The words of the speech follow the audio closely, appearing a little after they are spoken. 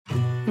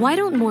Why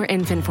don't more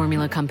infant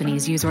formula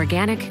companies use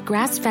organic,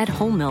 grass-fed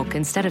whole milk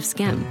instead of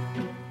skim?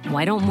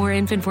 Why don't more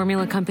infant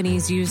formula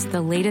companies use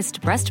the latest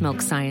breast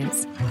milk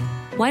science?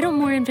 Why don't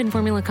more infant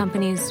formula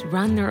companies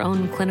run their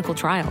own clinical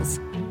trials?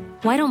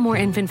 Why don't more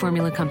infant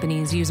formula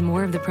companies use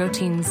more of the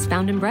proteins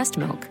found in breast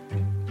milk?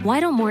 Why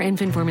don't more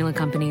infant formula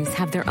companies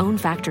have their own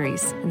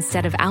factories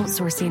instead of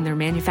outsourcing their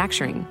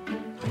manufacturing?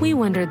 We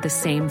wondered the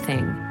same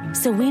thing.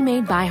 So we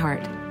made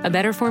ByHeart, a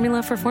better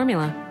formula for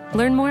formula.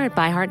 Learn more at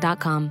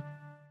byheart.com.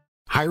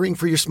 Hiring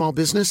for your small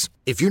business?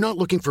 If you're not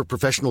looking for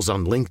professionals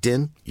on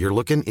LinkedIn, you're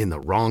looking in the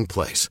wrong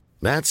place.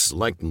 That's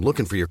like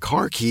looking for your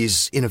car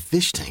keys in a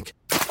fish tank.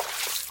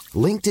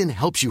 LinkedIn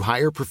helps you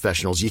hire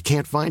professionals you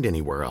can't find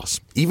anywhere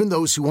else, even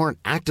those who aren't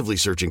actively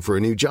searching for a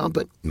new job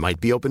but might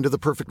be open to the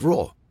perfect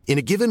role. In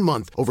a given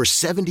month, over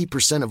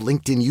 70% of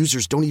LinkedIn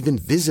users don't even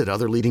visit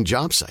other leading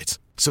job sites.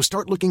 So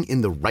start looking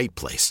in the right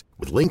place.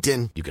 With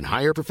LinkedIn, you can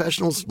hire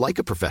professionals like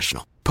a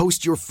professional.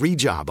 Post your free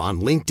job on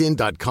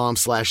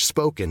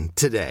linkedin.com/spoken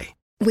today.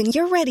 When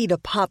you're ready to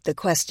pop the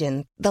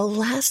question, the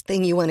last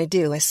thing you want to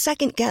do is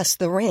second-guess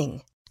the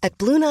ring. At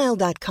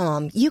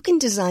BlueNile.com, you can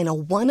design a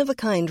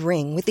one-of-a-kind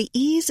ring with the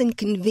ease and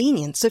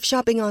convenience of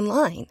shopping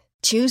online.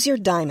 Choose your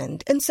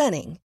diamond and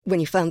setting. When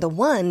you find the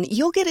one,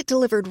 you'll get it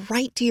delivered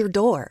right to your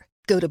door.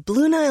 Go to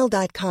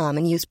BlueNile.com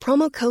and use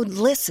promo code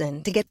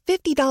LISTEN to get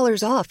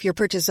 $50 off your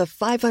purchase of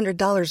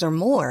 $500 or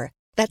more.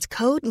 That's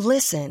code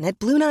LISTEN at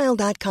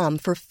BlueNile.com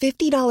for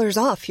 $50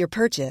 off your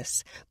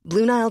purchase.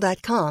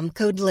 BlueNile.com,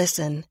 code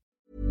LISTEN.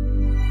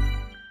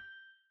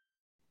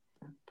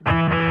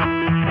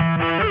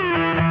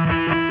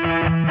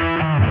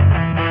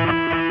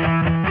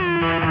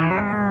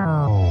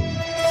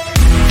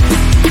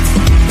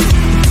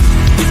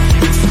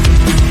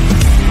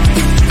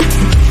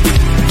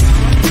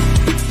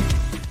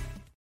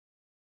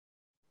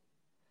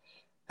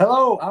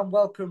 Hello and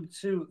welcome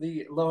to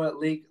the Lower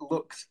League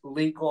Looks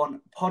League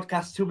One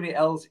podcast. Too many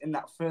L's in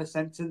that first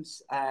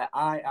sentence.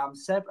 I am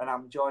Seb and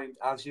I'm joined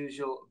as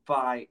usual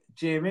by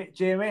Jamie.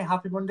 Jamie,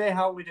 happy Monday.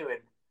 How are we doing?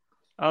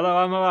 Hello,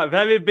 I'm all right.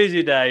 Very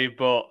busy day,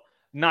 but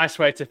nice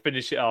way to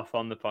finish it off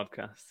on the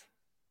podcast.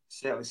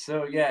 Certainly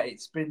so. Yeah,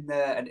 it's been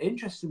an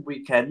interesting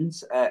weekend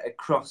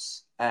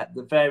across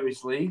the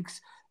various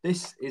leagues.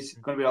 This is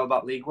going to be all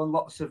about League One.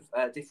 Lots of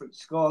different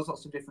scores,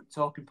 lots of different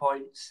talking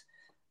points.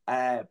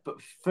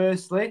 But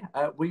firstly,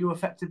 were you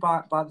affected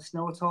by the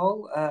snow at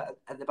all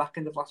at the back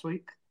end of last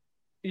week?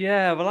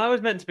 Yeah, well, I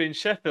was meant to be in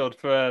Sheffield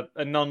for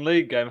a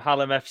non-league game,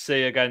 Hallam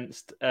FC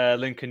against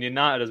Lincoln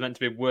United. I was meant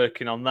to be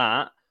working on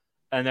that.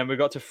 And then we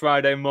got to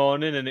Friday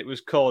morning and it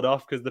was called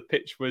off because the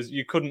pitch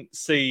you couldn't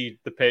see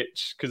the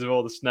pitch because of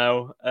all the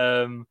snow.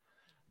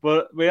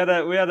 But we had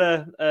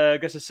I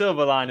guess a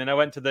silver lining. I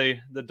went to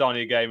the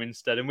Donny game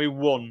instead and we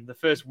won. The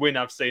first win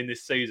I've seen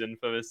this season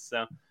for us.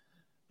 So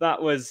that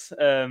was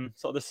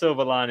sort of the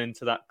silver lining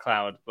to that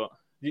cloud. But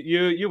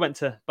you went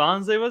to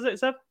Barnsley, was it,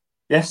 Seb?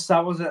 Yes,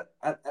 I was at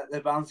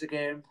the Barnsley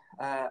game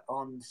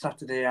on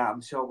Saturday.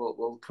 I'm sure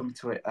we'll come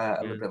to it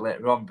a little bit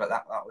later on, but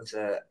that was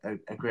a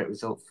great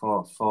result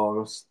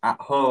for us at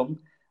home,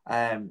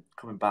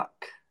 coming back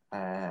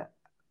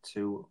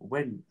to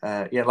win.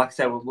 Yeah, like I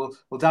said, we'll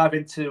dive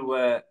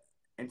into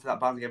that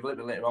Barnsley game a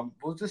little bit later on.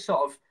 We'll just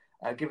sort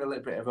of give a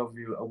little bit of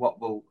overview of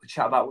what we'll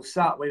chat about. We'll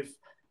start with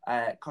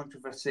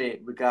controversy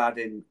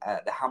regarding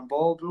the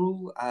handball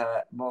rule,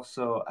 more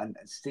so, and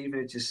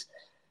Stevenage's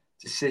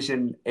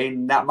decision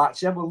in that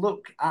match. Then we'll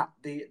look at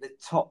the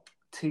top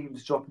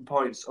teams dropping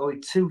points. Only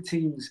 2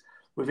 teams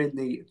within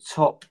the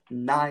top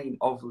 9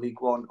 of League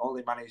One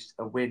only managed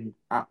a win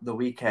at the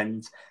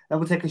weekend. Then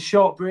we'll take a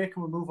short break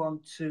and we'll move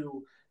on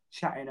to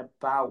chatting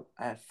about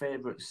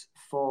favourites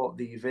for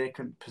the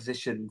vacant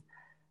position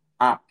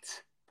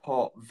at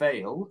Port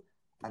Vale.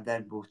 And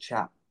then we'll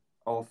chat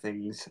all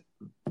things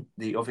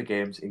the other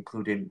games,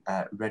 including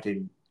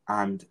Reading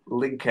and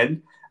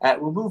Lincoln.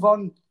 We'll move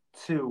on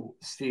to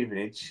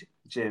Stevenage,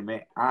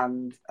 Jamie,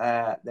 and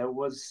there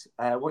was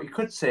what you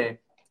could say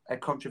a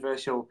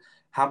controversial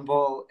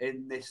handball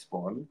in this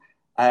one.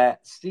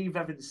 Steve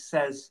Evans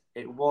says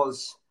it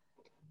was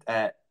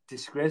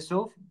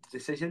disgraceful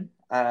decision,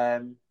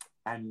 and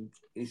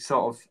he's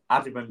sort of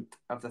adamant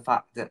of the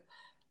fact that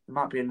there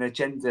might be an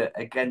agenda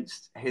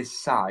against his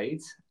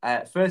side.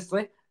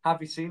 Firstly, have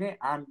you seen it,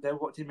 and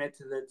what do you make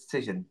to the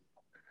decision?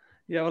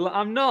 Yeah, well,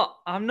 I'm not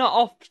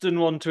often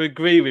one to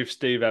agree with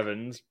Steve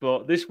Evans,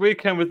 but this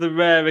weekend was the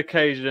rare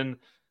occasion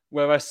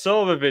where I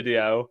saw the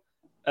video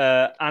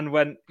and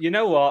went, you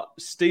know what,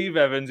 Steve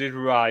Evans is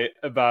right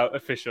about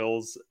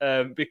officials,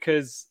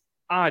 because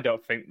I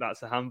don't think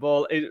that's a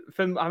handball.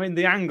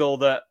 The angle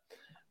that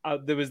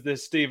there was the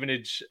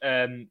Stevenage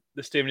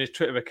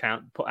Twitter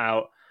account put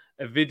out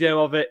a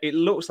video of it. It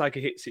looks like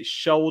it hits his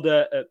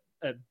shoulder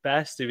at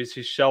best, if it's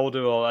his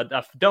shoulder, or I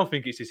don't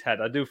think it's his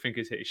head. I do think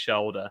it's hit his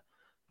shoulder.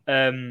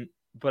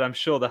 But I'm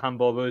sure the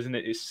handball rule, isn't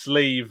it? It's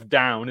sleeve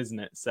down, isn't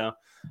it? So,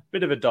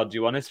 bit of a dodgy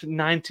one. It's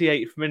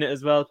 98th minute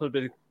as well. So a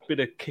bit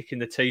of kick in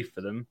the teeth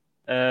for them.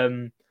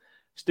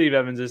 Steve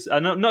Evans is.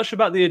 I'm not sure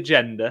about the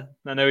agenda.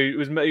 I know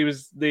there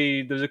was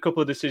a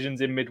couple of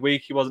decisions in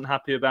midweek he wasn't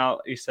happy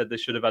about. He said they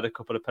should have had a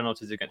couple of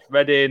penalties against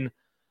Reading,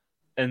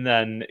 and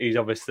then he's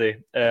obviously.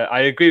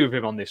 I agree with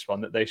him on this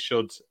one that they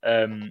should.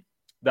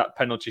 That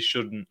penalty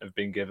shouldn't have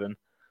been given.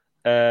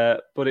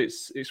 But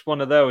it's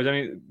one of those. I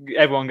mean,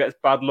 everyone gets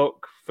bad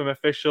luck from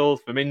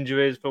officials, from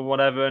injuries, from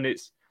whatever, and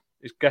it's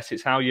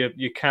how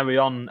you carry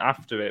on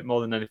after it more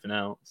than anything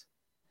else.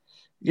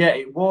 Yeah,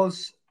 it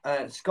was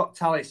Scott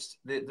Tallis,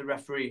 the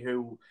referee,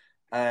 who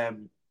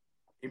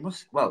he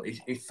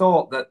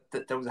thought that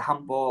there was a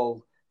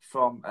handball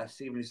from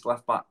Stevenage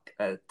left back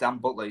Dan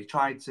Butler. He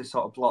tried to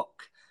sort of block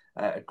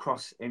a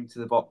cross into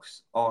the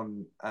box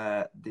on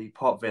the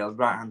Port Vale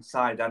right hand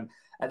side, and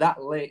at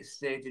that late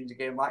stage in the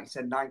game, like I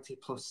said, 90+7,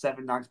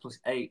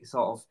 90+8,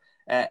 sort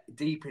of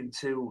deep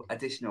into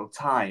additional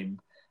time.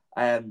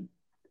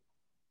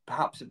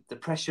 Perhaps the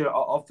pressure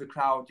of the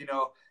crowd,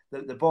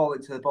 the ball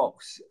into the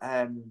box.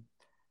 I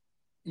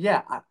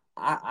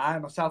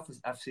myself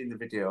have seen the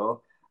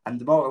video, and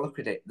the more I look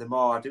at it, the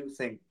more I do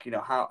think,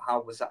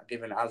 how was that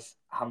given as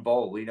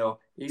handball?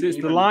 It's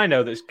the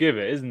lino that's give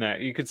it, isn't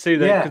it? You could see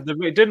that because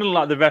it didn't look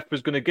like the ref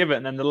was going to give it,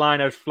 and then the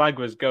lino's flag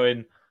was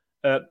going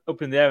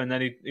up in the air, and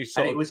then he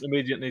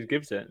immediately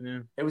gives it.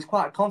 Yeah. It was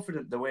quite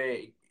confident the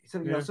way.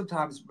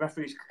 Sometimes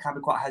referees can be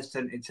quite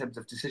hesitant in terms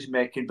of decision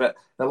making, but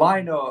the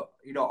lino,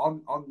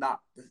 on that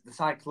the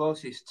side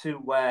closest to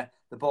where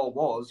the ball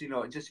was,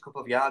 just a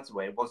couple of yards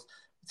away,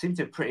 seemed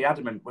to be pretty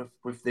adamant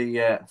with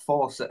the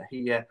force that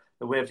he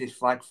waved his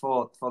flag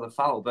for the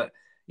foul. But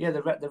yeah,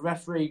 the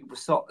referee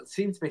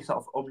seemed to be sort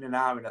of umming and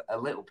ahhing a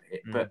little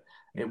bit, but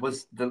it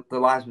was the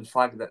linesman's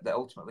flag that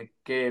ultimately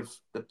gave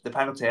the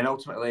penalty, and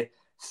ultimately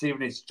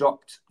Stevenage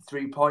dropped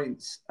 3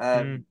 points,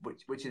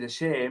 which is a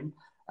shame.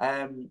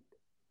 And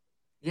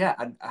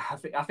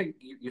I think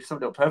you've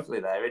summed it up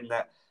perfectly there, in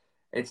that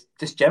it's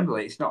just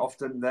generally, it's not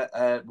often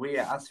that we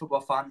as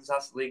football fans,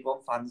 as League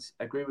One fans,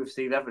 agree with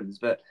Steve Evans,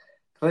 but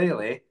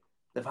clearly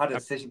they've had a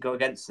decision go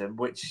against him,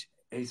 which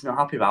he's not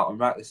happy about, and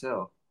rightly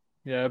so.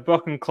 Yeah,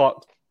 broken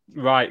clock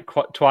right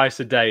twice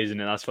a day, isn't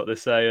it? That's what they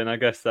say, and I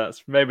guess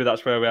that's where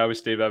we are with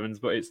Steve Evans,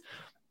 but it's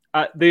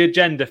the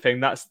agenda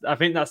thing. I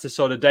think that's the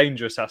sort of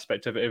dangerous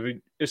aspect of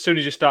it. As soon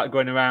as you start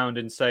going around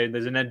and saying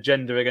there's an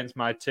agenda against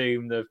my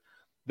team, the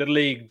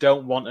league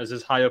don't want us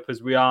as high up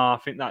as we are, I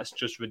think that's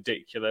just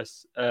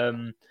ridiculous.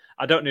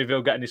 I don't know if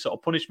he'll get any sort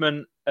of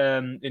punishment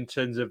in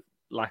terms of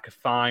like a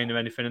fine or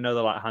anything. I know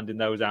they're like handing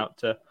those out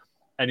to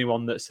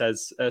anyone that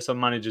says, some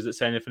managers that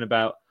say anything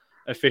about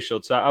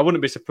officials. So I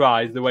wouldn't be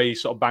surprised the way he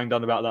sort of banged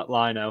on about that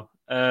lino.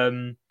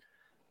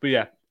 But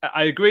yeah,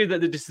 I agree that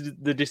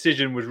the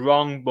decision was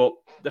wrong, but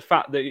the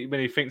fact that when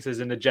he thinks there's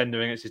an agenda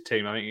against his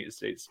team, I think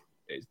it's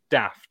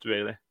daft,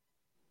 really.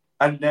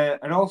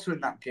 And also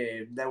in that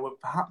game, there were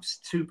perhaps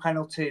 2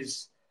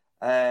 penalties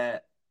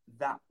that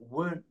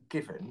weren't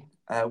given.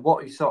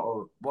 What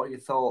are your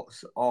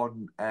thoughts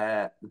on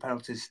the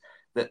penalties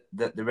that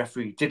the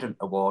referee didn't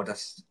award,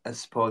 as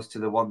opposed to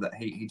the one that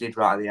he did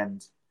right at the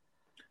end?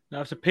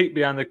 Now, it's a peek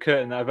behind the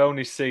curtain. I've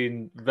only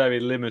seen very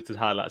limited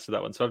highlights of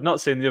that one, so I've not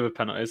seen the other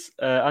penalties.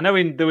 I know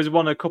there was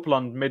a couple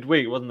on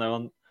midweek, wasn't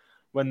there,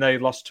 when they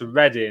lost to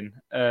Reading,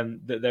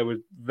 that they were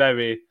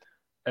very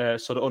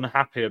sort of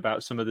unhappy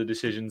about some of the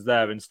decisions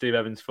there, and Steve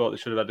Evans thought they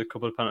should have had a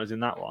couple of penalties in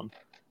that one.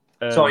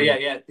 So So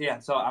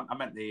I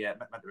meant the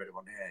Reading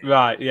one. Yeah.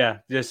 Right.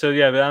 Yeah. So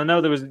but I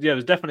know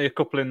there's definitely a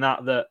couple in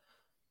that.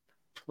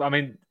 I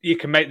mean, you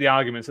can make the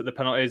arguments that the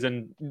penalties,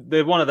 and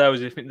they're one of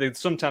those. I think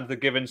sometimes they're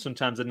given,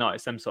 sometimes they're not.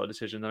 It's them sort of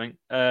decisions, I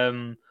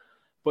think.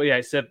 But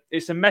yeah,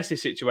 it's a messy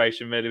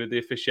situation really with the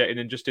officiating,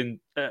 and just in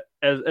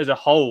as a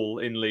whole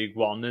in League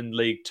One and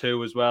League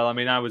Two as well. I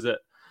mean, I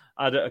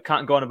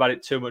can't go on about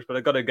it too much, but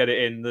I've got to get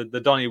it in.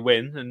 The Donny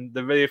win and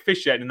the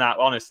officiating in that,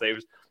 honestly,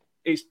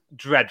 it's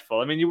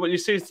dreadful. I mean, you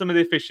see some of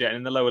the officiating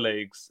in the lower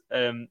leagues,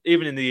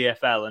 even in the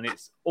EFL, and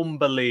it's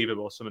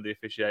unbelievable, some of the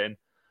officiating.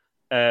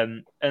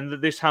 And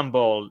this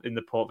handball in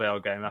the Port Vale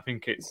game, I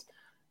think it's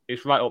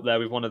right up there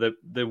with one of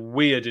the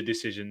weirder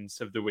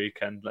decisions of the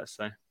weekend, let's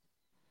say.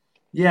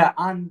 Yeah,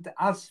 and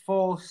as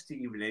for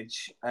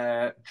Stevenage,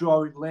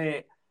 drawing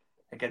late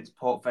against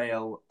Port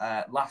Vale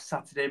last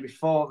Saturday,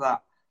 before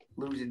that,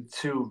 losing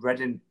to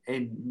Reading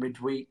in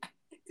midweek,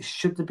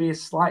 should there be a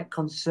slight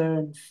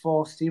concern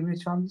for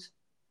Stevenage fans?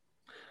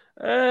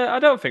 I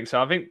don't think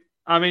so.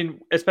 I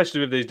mean,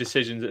 especially with these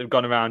decisions that have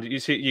gone around,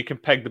 you can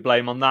peg the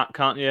blame on that,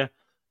 can't you?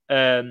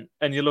 And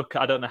you look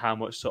at, I don't know how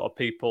much sort of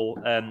people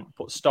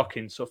put stock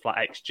in stuff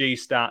like XG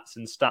stats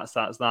and stats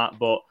that's that,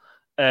 but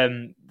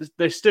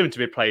they're still to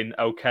be playing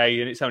okay,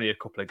 and it's only a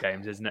couple of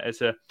games, isn't it?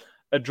 It's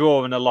a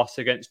draw and a loss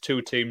against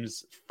 2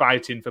 teams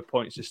fighting for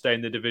points to stay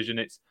in the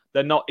division.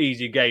 They're not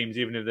easy games,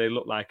 even if they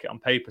look like it on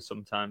paper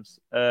sometimes.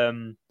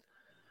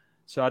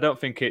 So I don't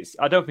think it's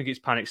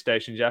panic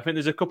stations yet. I think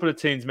there's a couple of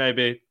teams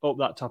maybe up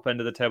that top end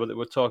of the table that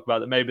we'll talk about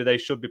that maybe they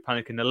should be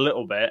panicking a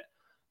little bit.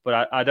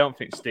 But I don't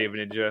think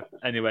Stevenage are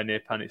anywhere near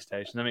panic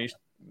station. I mean, it's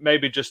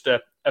maybe just a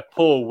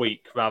poor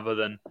week rather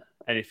than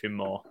anything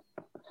more.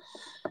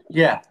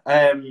 Yeah.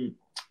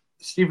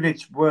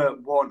 Stevenage were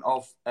one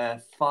of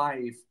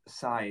 5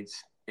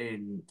 sides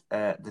in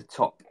the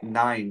top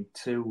 9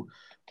 to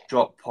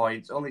drop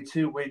points. Only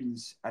 2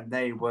 wins, and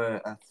they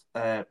were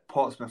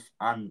Portsmouth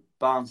and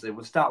Barnsley.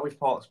 We'll start with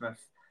Portsmouth,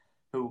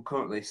 who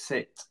currently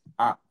sit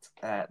at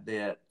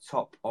the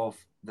top of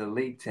the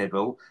league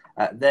table.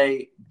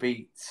 They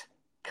beat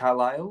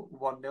Carlisle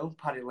 1-0,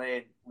 Paddy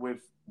Lane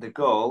with the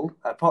goal.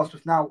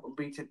 Portsmouth now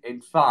unbeaten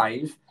in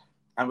 5,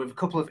 and with a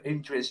couple of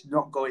injuries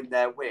not going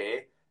their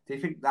way. Do you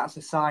think that's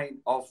a sign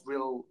of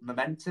real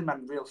momentum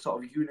and real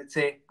sort of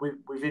unity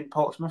within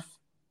Portsmouth?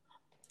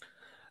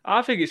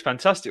 I think it's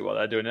fantastic what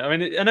they're doing. I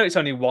mean, I know it's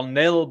only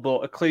 1-0,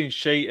 but a clean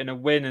sheet and a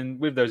win, and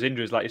with those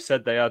injuries, like you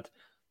said,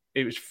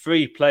 it was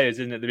 3 players,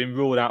 isn't it? They've been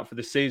ruled out for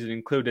the season,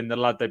 including the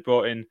lad they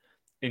brought in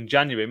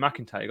January,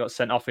 McIntyre. He got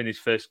sent off in his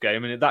first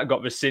game, and that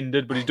got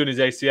rescinded, but he's done his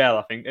ACL,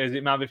 I think.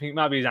 It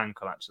might be his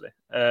ankle, actually.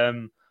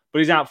 But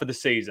he's out for the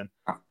season.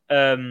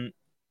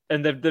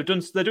 And they're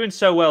doing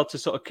so well to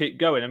sort of keep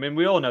going. I mean,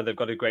 we all know they've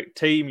got a great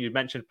team. You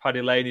mentioned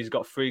Paddy Lane. He's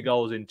got 3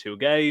 goals in 2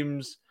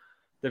 games.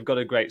 They've got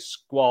a great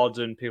squad,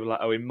 and people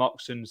like Owen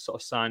Moxon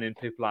sort of signing,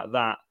 people like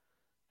that.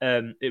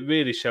 It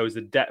really shows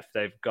the depth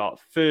they've got.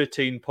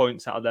 13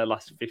 points out of their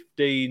last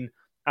 15.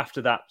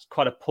 After that, it's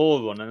quite a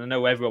poor run. And I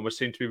know everyone was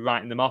seem to be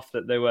writing them off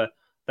that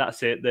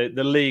that's it.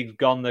 The league's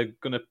gone. They're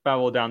going to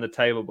barrel down the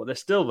table, but they're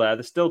still there.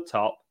 They're still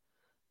top.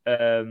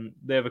 They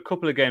have a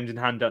couple of games in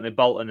hand, don't they?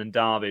 Bolton and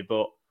Derby,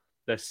 but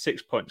they're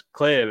 6 points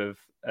clear of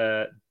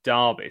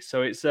Derby.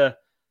 So it's a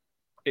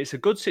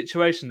good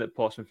situation that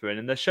Portsmouth are in.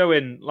 And they're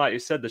showing, like you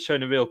said, they're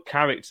showing a real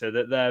character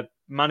that they're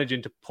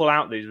managing to pull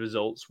out these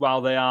results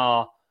while they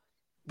are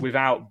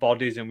without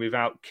bodies and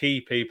without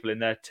key people in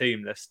their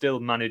team. They're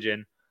still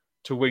managing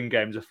to win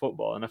games of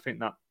football. And I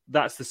think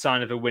that's the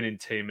sign of a winning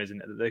team,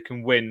 isn't it? That they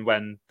can win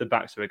when the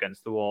backs are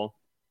against the wall.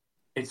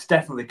 It's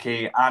definitely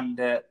key. And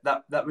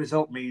that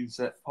result means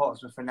that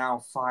Portsmouth are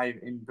now 5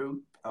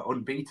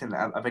 unbeaten,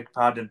 I beg your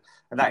pardon.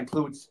 And that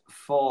includes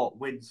 4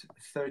 wins,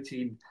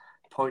 13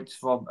 points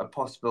from a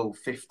possible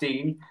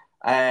 15.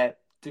 Do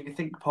you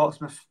think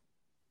Portsmouth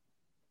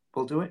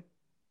will do it?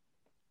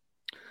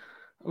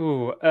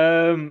 Well,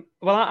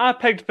 I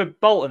pegged for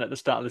Bolton at the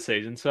start of the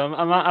season, so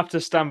I might have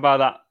to stand by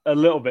that a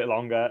little bit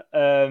longer.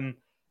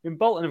 In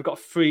Bolton, have got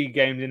 3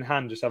 games in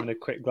hand, just having a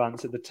quick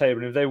glance at the table.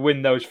 And if they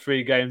win those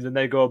 3 games and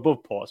they go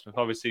above Portsmouth,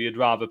 obviously you'd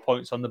rather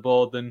points on the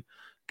board than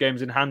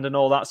games in hand and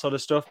all that sort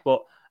of stuff.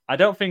 But I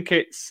don't think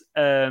it's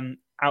out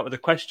of the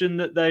question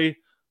that they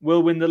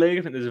will win the league.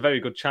 I think there's a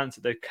very good chance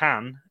that they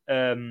can.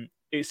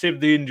 It's if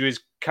the injuries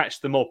catch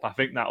them up. I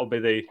think that'll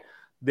be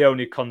the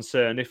only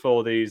concern. If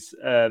all these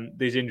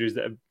injuries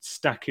that are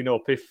stacking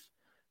up, if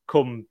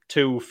come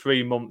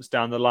 2-3 months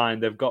down the line,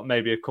 they've got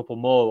maybe a couple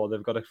more, or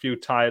they've got a few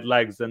tired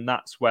legs, then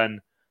that's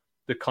when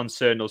the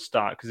concern will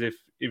start. Because if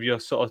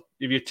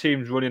your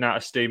team's running out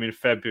of steam in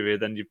February,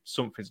 then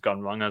something's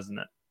gone wrong, hasn't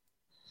it?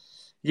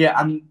 Yeah,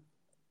 and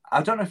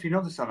I don't know if you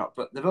know this or not,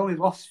 but they've only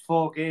lost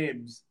 4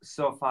 games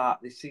so far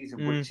this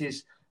season, which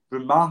is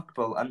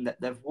remarkable. And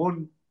they've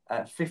won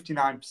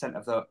 59%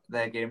 of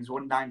their games,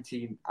 won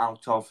 19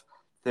 out of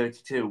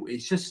 32.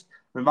 It's just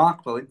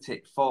remarkable, isn't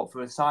it, for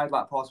a side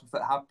like Portsmouth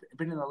that have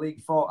been in the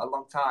league for a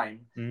long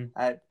time.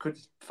 Could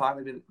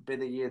finally be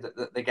the year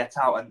that they get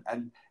out,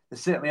 and they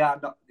certainly are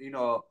not.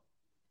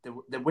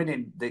 They're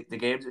winning the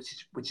games,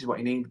 which is what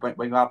you need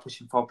when you are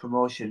pushing for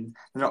promotion.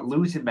 They're not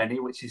losing many,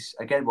 which is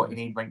again what you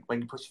need when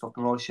you're pushing for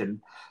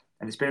promotion.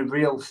 And it's been a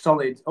real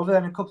solid, other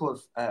than a couple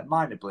of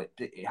minor blips,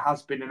 it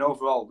has been an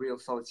overall real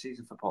solid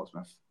season for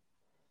Portsmouth.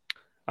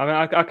 I mean,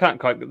 I can't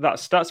quite.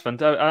 That's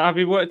fantastic. Have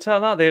you worked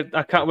out that?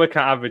 I can't work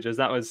out averages.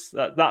 That's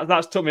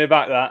took me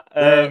aback.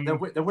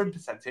 The win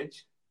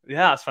percentage.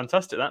 Yeah, that's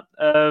fantastic.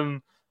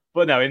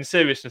 But no, in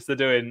seriousness,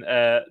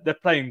 they're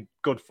playing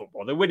good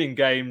football. They're winning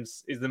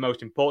games is the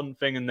most important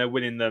thing, and they're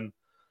winning them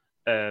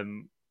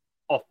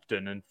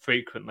often and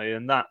frequently,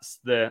 and that's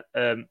the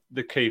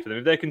key for them.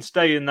 If they can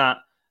stay in that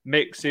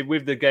mix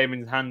with the game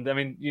in hand, I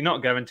mean, you're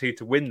not guaranteed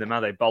to win them,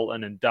 are they?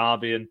 Bolton and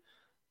Derby, and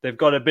they've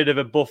got a bit of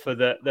a buffer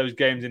that those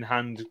games in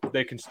hand,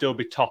 they can still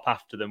be top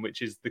after them,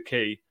 which is the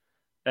key.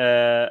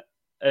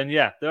 And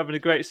yeah, they're having a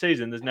great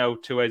season. There's no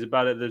 2 ways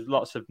about it. There's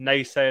lots of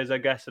naysayers, I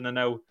guess, and I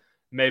know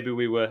maybe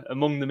we were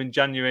among them in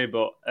January,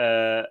 but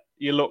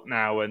you look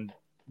now and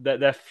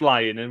they're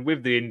flying. And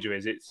with the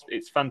injuries,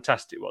 it's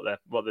fantastic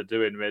what they're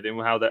doing, really,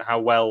 and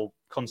how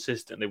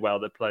consistently well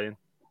they're playing.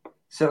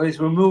 So as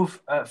we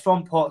move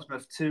from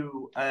Portsmouth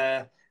to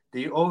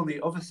the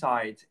only other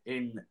side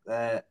in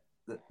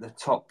the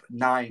top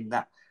 9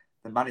 that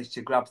they managed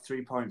to grab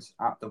 3 points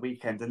at the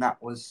weekend, and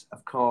that was,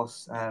 of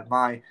course,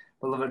 my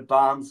beloved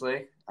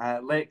Barnsley.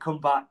 Late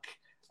comeback.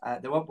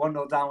 They went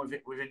 1-0 down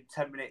within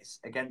 10 minutes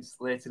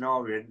against Leyton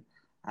Orient,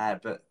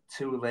 but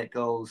 2 late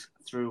goals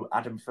through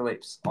Adam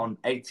Phillips on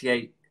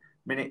 88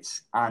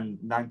 minutes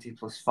and 90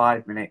 plus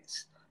 5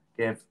 minutes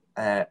gave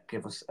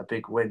us a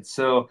big win.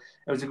 So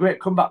it was a great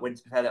comeback win,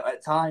 to be fair.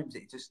 At times,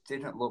 it just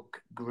didn't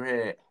look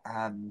great.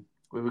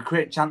 We were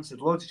creating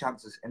loads of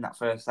chances in that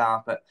first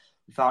half, but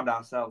we found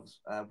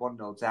ourselves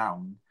 1-0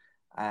 down.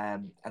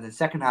 And the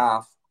second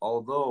half,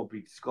 although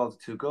we scored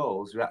 2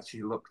 goals, we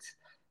actually looked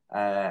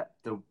not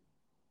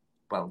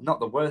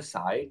the worst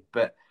side,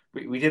 but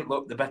we didn't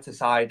look the better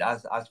side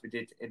as we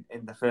did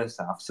in the first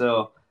half.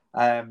 So,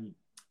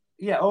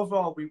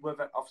 overall, we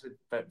were obviously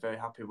very, very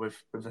happy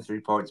with the 3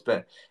 points.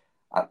 But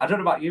I don't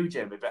know about you,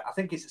 Jamie, but I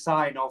think it's a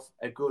sign of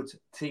a good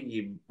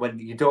team when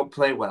you don't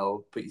play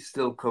well, but you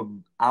still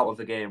come out of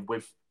the game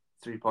with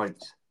 3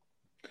 points.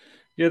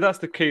 Yeah, that's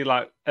the key.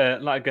 Like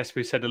I guess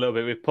we said a little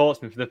bit with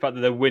Portsmouth, the fact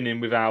that they're winning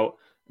without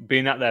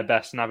being at their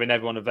best and having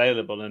everyone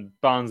available, and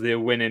Barnsley are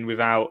winning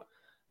without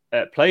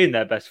playing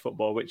their best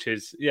football, which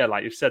is,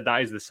 like you've said,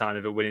 that is the sign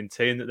of a winning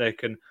team, that they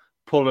can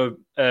pull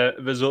a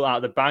result out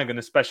of the bag. And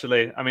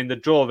especially, I mean, the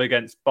draw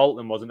against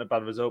Bolton wasn't a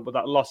bad result, but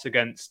that loss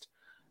against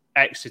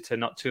Exeter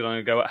not too long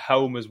ago at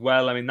home as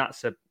well, I mean, that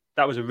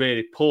was a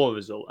really poor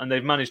result, and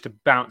they've managed to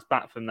bounce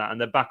back from that, and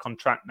they're back on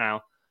track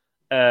now.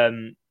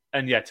 And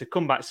to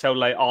come back so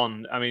late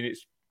on, I mean,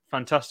 it's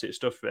fantastic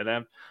stuff,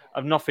 really.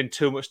 I've nothing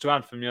too much to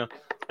add from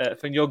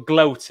your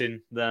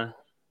gloating there.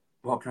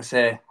 What can I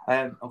say?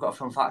 I've got a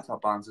fun fact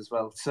about Barnes as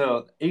well.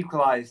 So,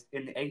 equalised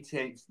in the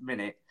 88th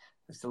minute.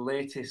 It's the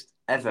latest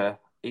ever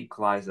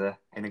equaliser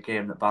in a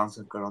game that Barnes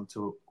have gone on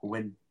to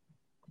win.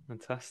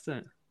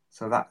 Fantastic.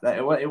 So that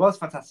it was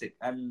fantastic.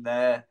 And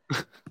around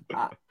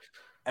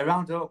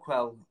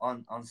Oakwell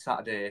on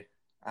Saturday,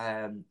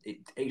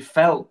 it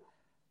felt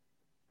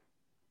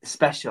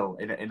special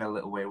in a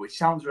little way, which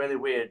sounds really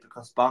weird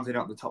because Barnsley are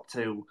not the top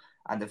 2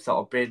 and they've sort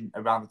of been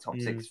around the top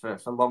 6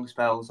 for long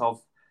spells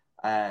of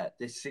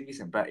this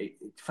season, but it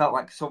felt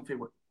like something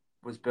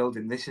was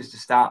building. This is the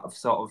start of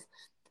sort of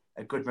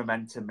a good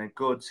momentum, a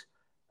good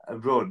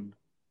run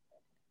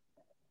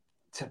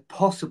to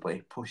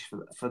possibly push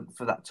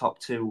for that top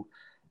 2.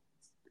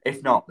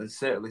 If not, then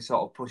certainly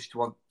sort of push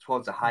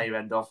towards the higher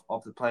end of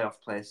the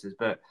playoff places.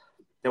 But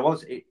there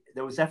was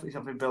definitely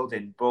something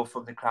building, both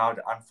from the crowd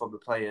and from the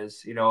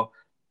players.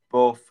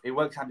 Both, it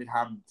works hand in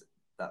hand.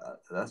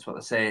 That's what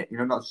they say.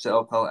 Not just at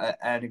Oakwell, at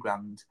any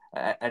ground.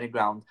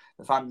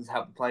 The fans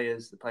help the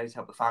players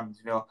help the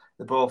fans.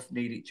 They both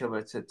need each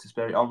other to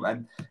spur it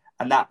on,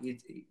 and that you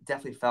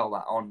definitely felt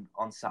that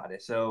on Saturday.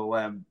 So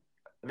a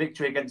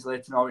victory against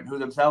Leyton Orient, who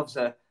themselves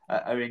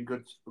are in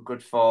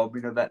good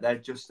form. That they're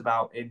just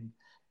about in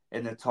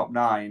the top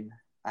 9.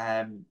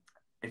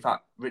 In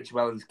fact, Richard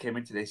Wellens came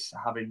into this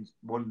having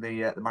won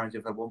the Manager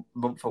of the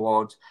Month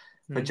award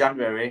for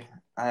January,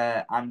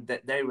 and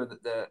they were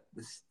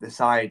the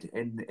side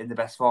in the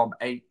best form,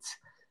 8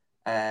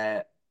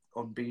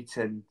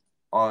 unbeaten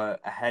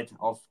ahead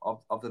of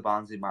the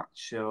Barnsley match.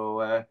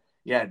 So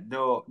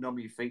no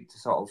mean feat to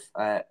sort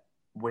of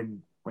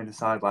win a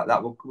side like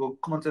that. We'll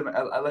come on to them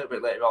a little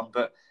bit later on,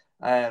 but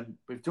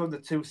we've done the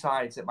 2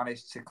 sides that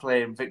managed to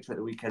claim victory at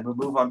the weekend. We'll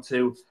move on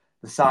to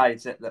the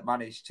sides that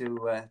managed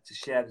to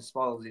share the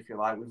spoils, if you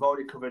like. We've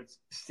already covered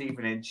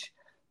Stevenage.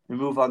 We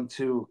move on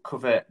to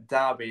cover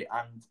Derby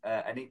and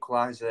an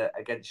equaliser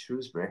against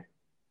Shrewsbury.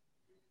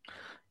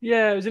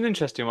 Yeah, it was an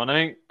interesting one. I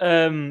think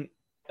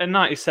a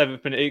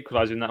 97th minute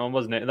equaliser in that one,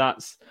 wasn't it?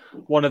 That's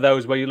one of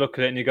those where you look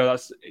at it and you go,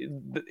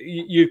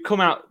 you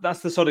come out.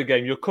 That's the sort of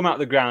game you'll come out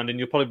the ground and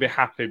you'll probably be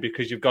happy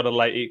because you've got a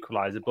late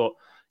equaliser. But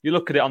you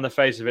look at it on the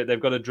face of it, they've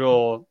got a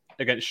draw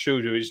against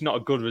Shrewsbury, which is not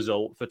a good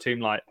result for a team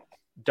like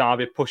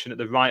Derby pushing at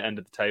the right end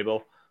of the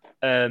table.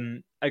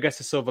 I guess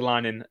the silver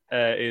lining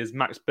is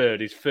Max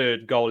Bird, his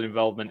 3rd goal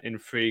involvement in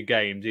 3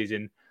 games. He's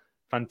in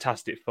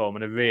fantastic form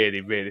and a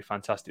really, really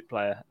fantastic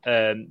player.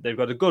 They've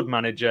got a good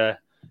manager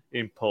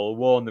in Paul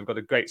Warne. They've got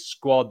a great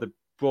squad. They've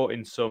brought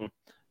in some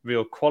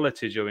real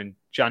quality during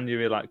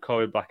January, like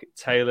Corey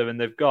Blackett-Taylor, and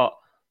they've got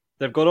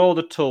all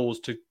the tools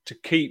to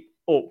keep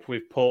up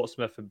with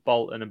Portsmouth and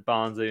Bolton and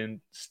Barnsley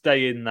and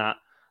stay in that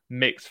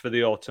mix for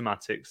the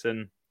automatics.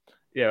 And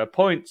a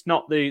point's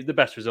not the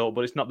best result,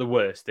 but it's not the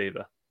worst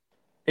either.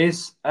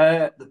 Is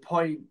the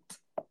point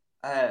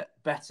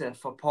better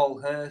for Paul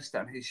Hurst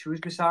and his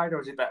Shrewsbury side, or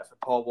is it better for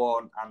Paul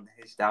Warne and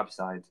his Derby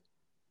side?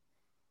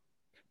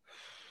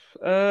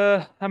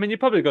 I mean, you're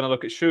probably going to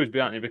look at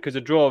Shrewsbury, aren't you? Because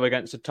a draw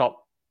against a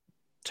top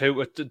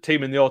 2, a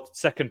team in the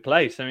 2nd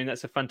place. I mean,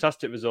 that's a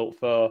fantastic result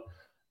for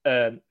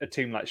a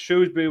team like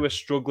Shrewsbury. We're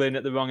struggling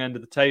at the wrong end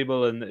of the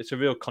table, and it's a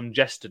real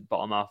congested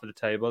bottom half of the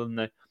table,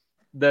 and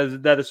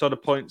they're the sort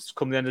of points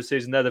come the end of the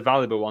season. They're the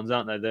valuable ones,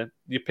 aren't they?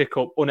 You pick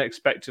up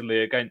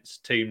unexpectedly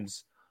against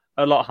teams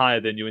a lot higher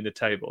than you in the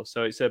table.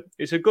 So it's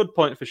a good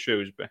point for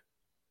Shrewsbury.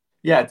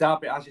 Yeah,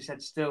 Derby, as you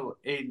said, still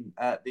in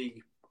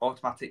the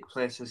automatic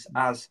places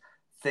as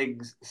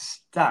things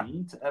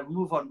stand.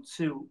 Move on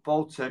to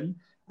Bolton,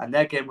 and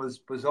their game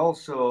was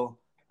also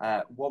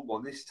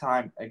 1-1 this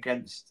time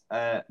against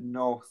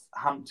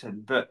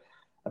Northampton. But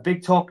a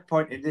big talking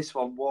point in this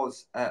one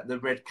was the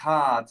red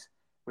card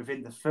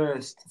within the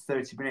first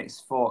 30 minutes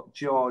for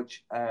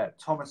George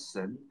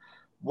Thomason.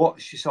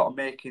 What's your sort of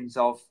makings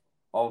of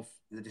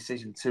the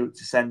decision to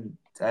send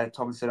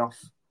Thomason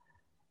off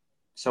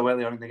so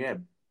early on in the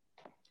game?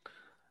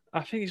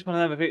 I think it's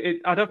one of them.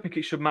 I don't think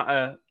it should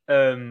matter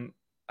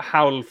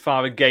how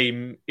far a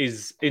game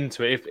is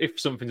into it. If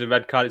something's a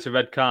red card, it's a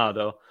red card,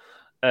 or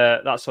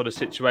that sort of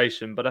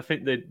situation. But I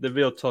think the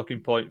real talking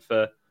point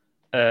for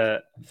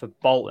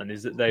Bolton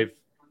is that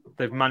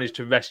they've managed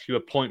to rescue a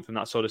point from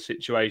that sort of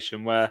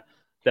situation where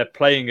they're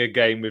playing a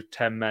game with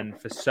 10 men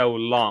for so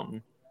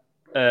long,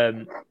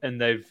 and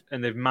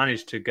they've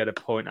managed to get a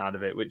point out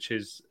of it, which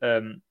is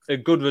a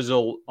good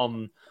result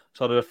on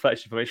sort of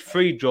reflection from it. It's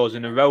 3 draws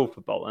in a row for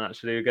Bolton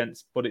actually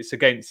but it's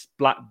against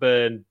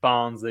Blackburn,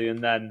 Barnsley,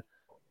 and then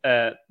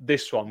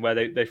this one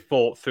where they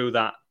fought through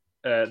that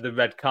the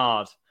red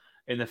card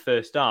in the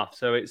first half.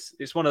 So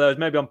it's one of those,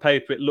 maybe on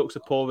paper it looks a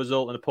poor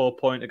result and a poor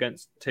point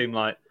against a team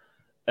like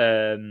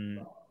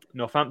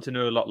Northampton,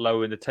 who are a lot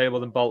lower in the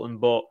table than Bolton,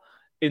 but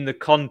in the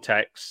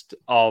context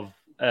of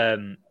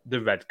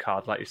the red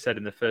card, like you said,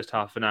 in the first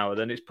half an hour,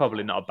 then it's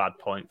probably not a bad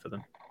point for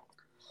them.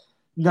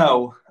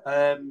 No,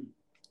 I'm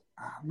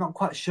not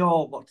quite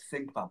sure what to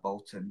think about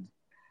Bolton.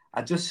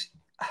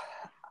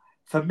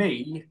 For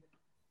me,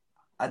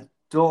 I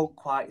don't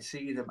quite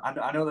see them.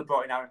 I know they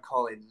brought in Aaron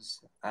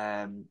Collins,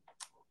 and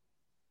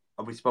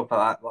we spoke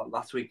about that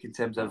last week in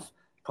terms of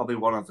probably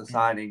one of the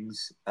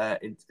signings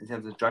in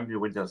terms of January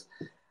windows.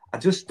 I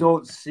just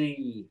don't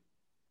see.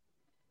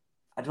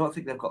 I don't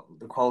think they've got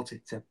the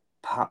quality to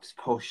perhaps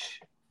push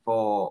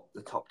for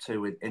the top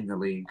 2 in the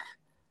league.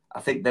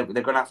 I think they're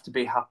going to have to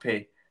be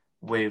happy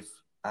with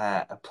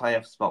a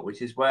playoff spot,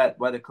 which is where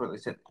they currently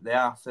sit. They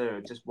are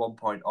third, just 1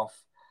 point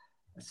off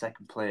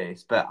second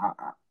place, but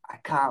I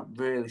can't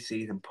really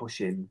see them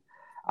pushing.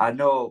 I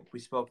know we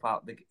spoke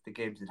about the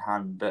games in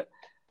hand, but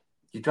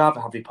you'd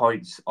rather have your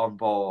points on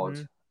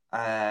board.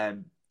 I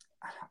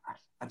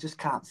just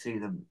can't see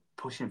them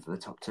pushing for the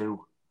top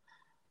 2.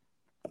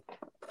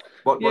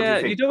 What do you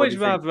think? You'd always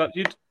rather.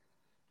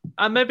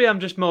 And maybe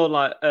I'm just more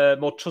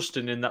more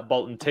trusting in that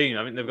Bolton team.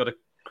 I think they've got a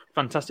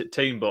fantastic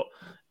team, but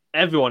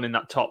everyone in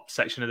that top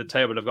section of the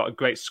table have got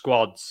great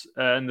squads,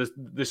 and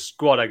the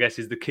squad, I guess,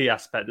 is the key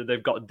aspect, that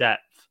they've got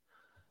depth.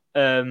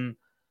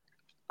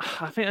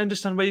 I think I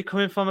understand where you're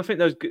coming from. I think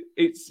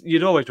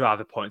you'd always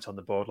rather points on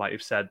the board, like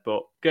you've said,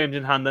 but games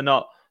in hand, they're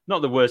not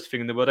the worst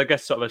thing in the world. I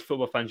guess sort of as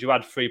football fans, you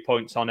add 3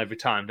 points on every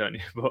time, don't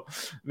you? But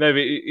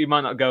maybe you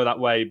might not go that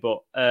way.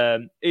 But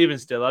even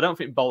still, I don't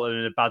think Bolton are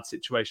in a bad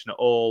situation at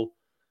all.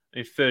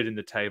 In third in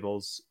the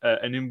tables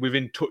and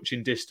within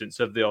touching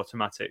distance of the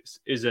automatics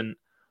isn't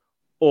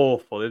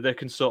awful. If they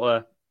can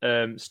sort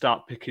of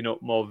start picking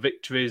up more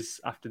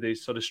victories after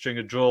these sort of string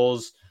of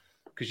draws,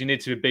 because you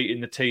need to be beating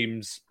the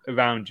teams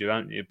around you,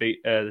 aren't you?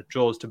 Beat the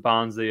draws to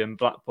Barnsley and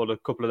Blackpool, a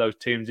couple of those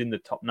teams in the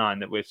top 9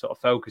 that we're sort of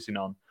focusing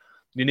on.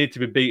 You need to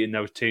be beating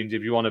those teams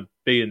if you want to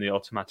be in the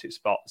automatic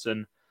spots.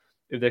 And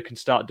if they can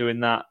start doing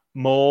that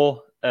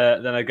more,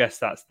 then I guess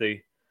that's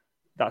the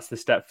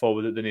step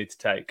forward that they need to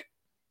take.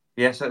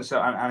 Yeah, so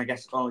and I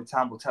guess only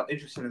time will tell.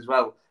 Interesting as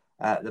well,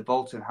 the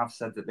Bolton have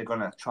said that they're going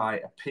to try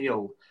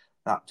appeal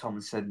that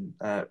Thomason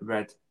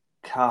red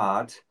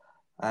card.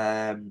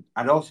 And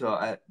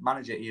also,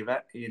 manager Ian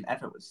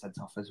Evatt was sent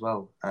off as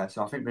well.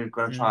 So I think they're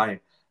going to try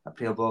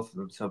appeal both of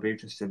them. So it'll be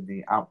interesting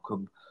the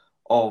outcome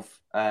of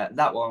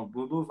that one.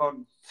 We'll move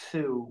on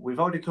to, we've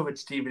already covered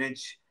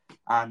Stevenage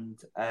and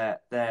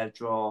their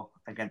draw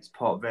against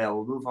Port Vale.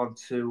 We'll move on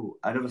to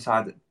another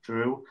side that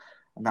drew,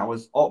 and that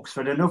was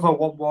Oxford. Another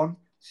 1-1.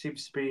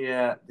 Seems to be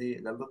the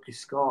lucky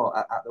score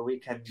at the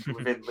weekend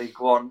within League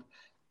One.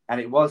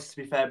 And it was, to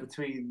be fair,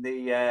 between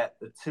the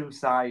 2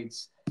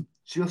 sides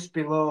just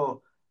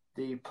below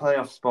the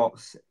playoff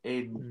spots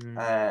in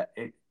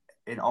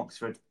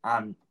Oxford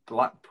and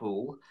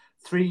Blackpool.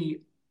 2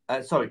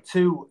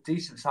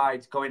 decent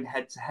sides going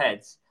head to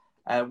head.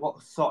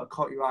 What sort of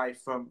caught your eye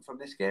from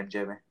this game,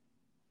 Jamie?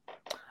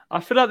 I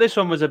feel like this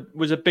one was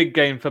a big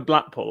game for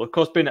Blackpool. Of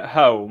course, being at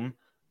home,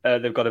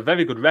 they've got a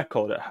very good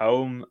record at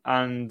home,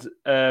 and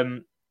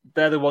they're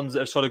the ones that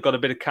have sort of got a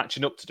bit of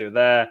catching up to do.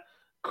 They're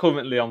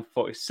currently on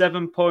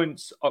 47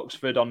 points,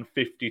 Oxford on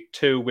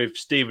 52, with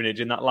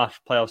Stevenage in that last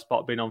playoff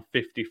spot being on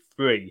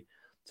 53.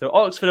 So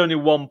Oxford only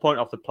 1 point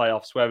off the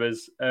playoffs,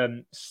 whereas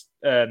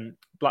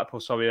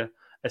Blackpool,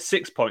 are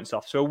 6 points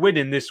off. So a win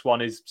in this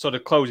one is sort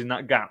of closing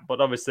that gap, but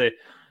obviously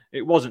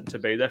it wasn't to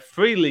be. They're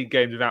 3 league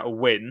games without a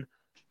win,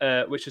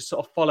 which has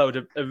sort of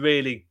followed a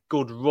really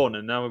good run.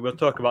 And now we'll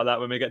talk about that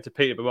when we get to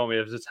Peterborough, won't we?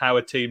 It's how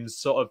a team's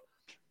sort of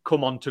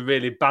come on to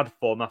really bad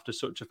form after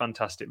such a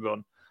fantastic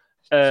run.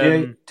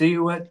 Do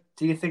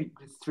you think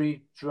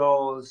 3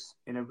 draws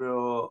in a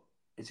row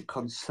is a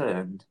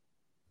concern?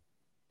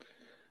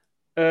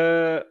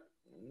 I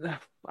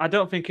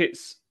don't think it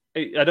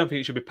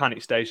should be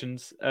panic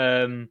stations,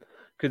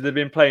 because they've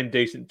been playing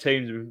decent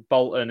teams with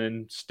Bolton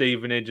and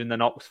Stevenage and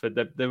then Oxford.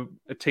 They're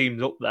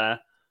teams up there.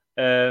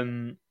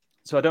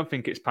 So I don't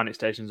think it's panic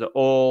stations at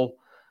all.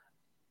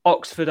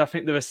 Oxford, I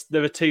think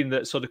they're a team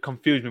that sort of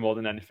confused me more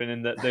than anything,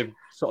 in that they've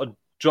sort of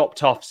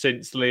dropped off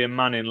since Liam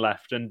Manning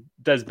left, and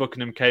Des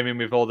Buckingham came in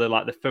with all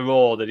the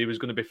furore that he was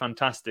going to be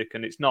fantastic,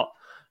 and it's not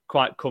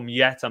quite come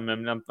yet. I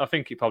mean, I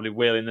think he probably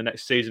will in the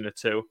next season or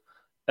two.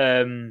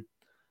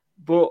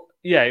 But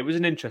yeah, it was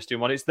an interesting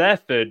one. It's their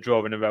third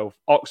draw in a row,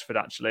 Oxford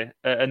actually,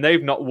 and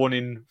they've not won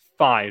in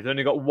 5. They've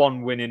only got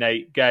 1 win in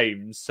 8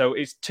 games. So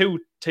it's 2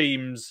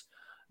 teams,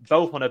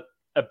 both on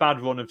a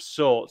bad run of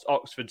sorts.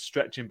 Oxford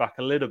stretching back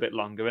a little bit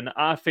longer, and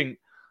I think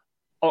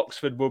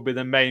Oxford will be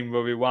the main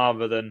worry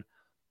rather than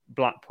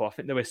Blackpool. I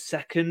think they were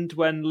second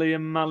when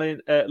Liam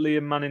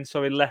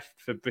Manning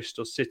left for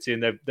Bristol City,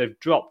 and they've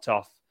dropped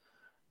off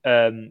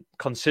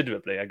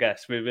considerably, I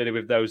guess,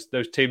 with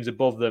those teams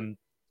above them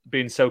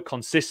being so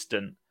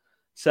consistent.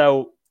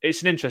 So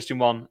it's an interesting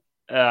one.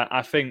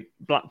 I think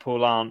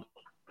Blackpool aren't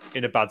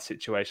in a bad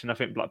situation. I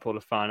think Blackpool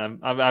are fine.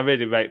 I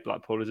really rate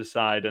Blackpool as a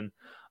side, and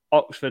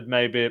Oxford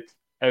maybe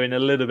are in a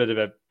little bit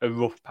of a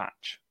rough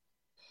patch.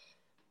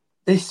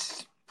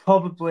 This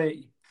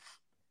probably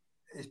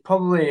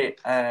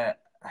I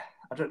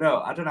don't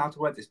know how to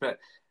word this, but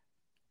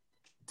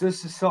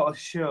does this sort of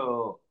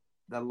show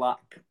the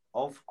lack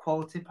of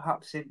quality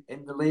perhaps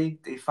in the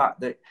league? The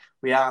fact that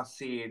we are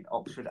seeing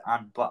Oxford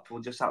and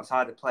Blackpool just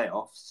outside the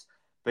playoffs,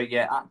 but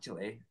yeah,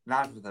 actually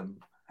neither of them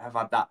have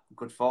had that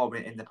good form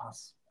in the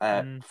past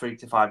 3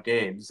 to 5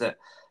 games. That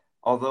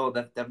although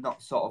they've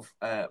not sort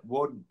of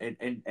won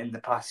in the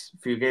past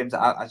few games,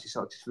 I actually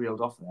sort of just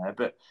reeled off there,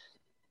 but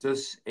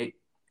does it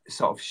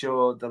sort of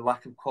show the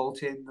lack of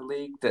quality in the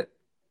league, that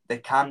they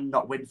can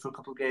not win for a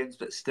couple of games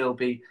but still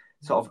be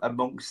sort of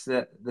amongst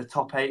the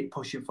top 8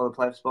 pushing for the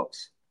playoff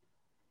spots?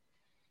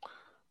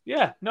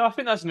 Yeah, no, I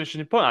think that's an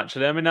interesting point,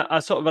 actually. I mean, I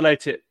sort of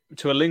relate it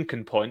to a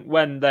Lincoln point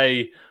when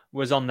they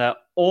was on their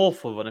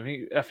awful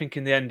run. I think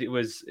in the end it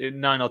was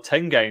 9 or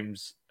 10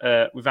 games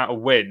without a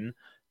win.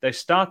 They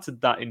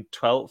started that in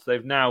 12th.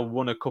 They've now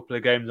won a couple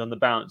of games on the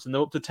bounce, and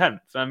they're up to 10th.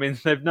 I mean,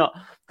 they've not,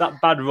 that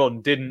bad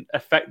run didn't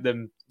affect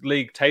them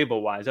league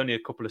table wise, only a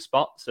couple of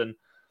spots. And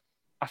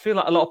I feel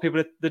like a lot of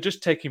people, they're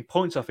just taking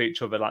points off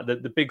each other. Like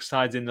the big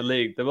sides in the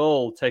league, they're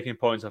all taking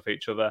points off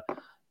each other.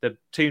 The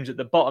teams at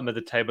the bottom of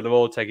the table are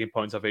all taking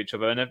points off each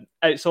other, and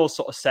it's all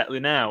sort of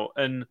settling out.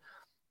 And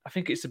I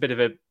think it's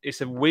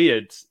a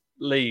weird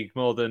league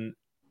more than,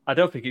 I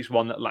don't think it's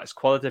one that lacks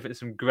quality. I think there's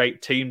some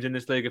great teams in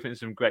this league. I think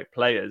there's some great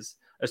players,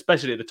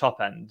 especially at the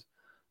top end,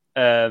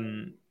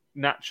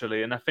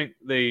 naturally. And I think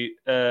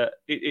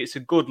it's a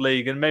good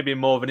league, and maybe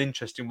more of an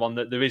interesting one,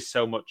 that there is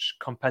so much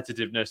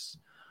competitiveness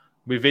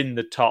within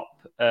the top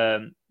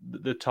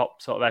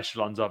sort of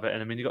echelons of it.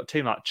 And I mean, you've got a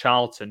team like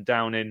Charlton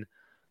down in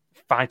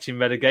fighting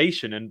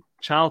relegation, and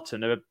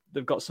Charlton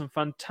they've got some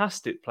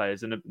fantastic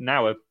players and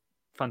now a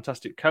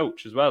fantastic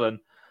coach as well.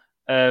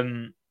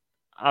 And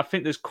I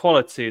think there's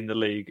quality in the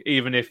league,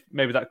 even if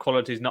maybe that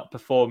quality is not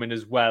performing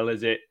as well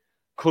as it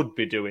could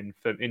be doing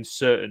in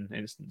certain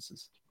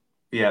instances.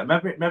 Yeah,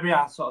 maybe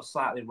I sort of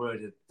slightly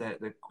worded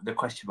the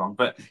question wrong,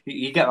 but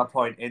you get my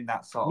point in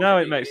that sort of... No,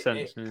 it makes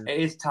sense. It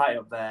is tight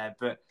up there,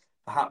 but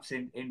perhaps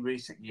in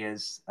recent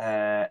years,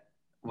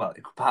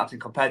 perhaps in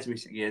compared to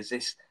recent years,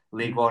 this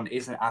League One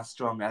isn't as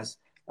strong as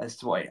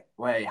to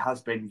where it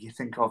has been. You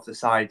think of the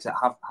sides that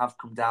have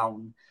come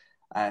down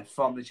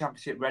from the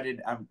Championship, Reading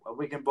and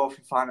Wigan, both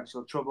in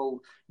financial trouble,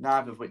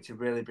 neither of which have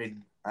really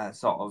been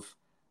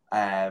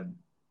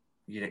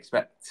you'd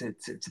expect to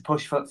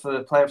push for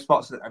the playoff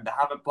spots, and they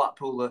haven't.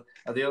 Blackpool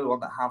are the other one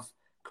that have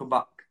come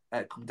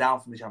down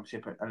from the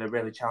Championship and are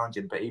really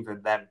challenging, but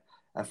even then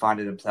are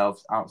finding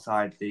themselves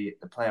outside the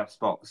playoff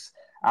spots.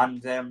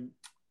 And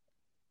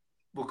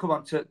we'll come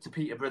on to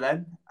Peterborough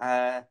then,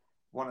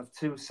 one of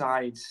 2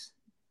 sides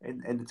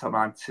in the top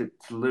 9 to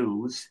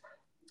lose.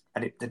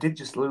 And they did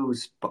just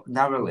lose, but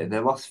narrowly. They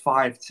lost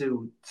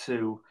 5-2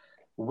 to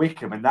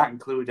Wycombe, and that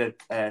included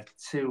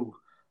 2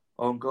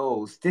 own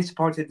goals.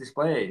 Disappointing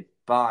display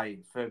by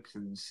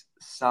Ferguson's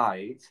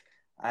side.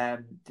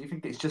 Do you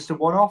think it's just a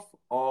one-off,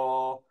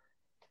 or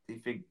do you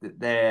think that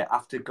they're,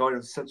 after going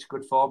on such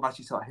good form, as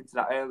you sort of hinted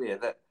at earlier,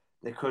 that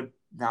they could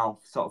now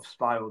sort of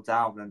spiral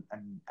down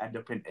and end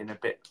up in a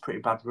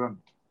pretty bad run?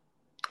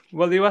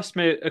 Well, you asked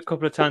me a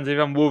couple of times if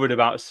I'm worried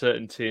about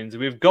certain teams.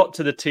 We've got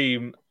to the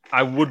team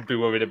I would be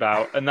worried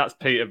about, and that's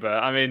Peterborough.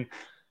 I mean,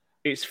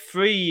 it's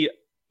 3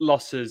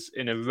 losses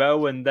in a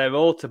row, and they're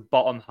all to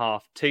bottom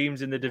half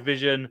teams in the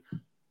division.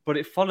 But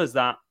it follows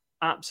that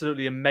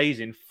absolutely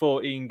amazing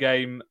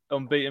 14-game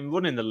unbeaten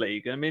run in the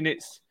league. I mean,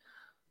 it's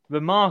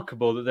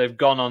remarkable that they've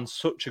gone on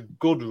such a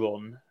good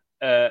run,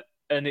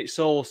 and it's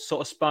all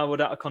sort of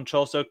spiraled out of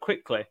control so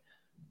quickly.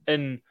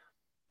 And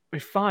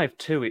with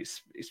 5-2,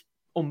 it's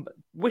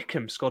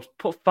Wycombe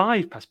put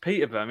 5 past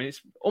Peterborough. I mean,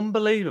 it's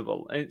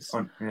unbelievable.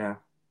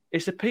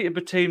 It's a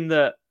Peterborough team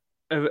that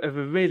are a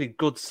really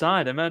good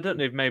side. I mean, I don't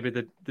know if maybe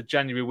the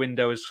January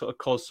window has sort of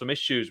caused some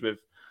issues with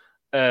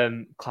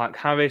Clark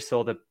Harris,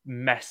 or the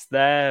mess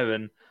there,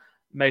 and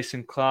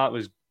Mason Clark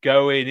was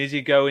going. Is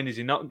he going? Is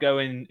he not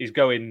going? He's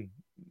going.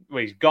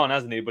 Well, he's gone,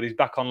 hasn't he? But he's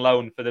back on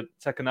loan for the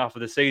second half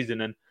of the season,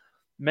 and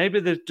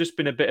maybe there's just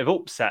been a bit of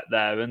upset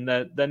there, and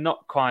they're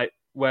not quite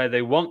where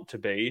they want to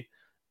be,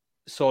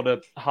 sort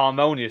of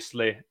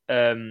harmoniously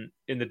in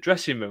the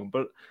dressing room.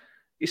 But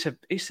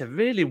it's a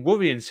really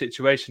worrying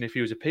situation if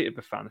you was a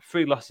Peterborough fan.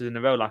 3 losses in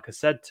a row, like I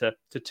said,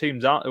 to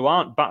teams who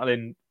aren't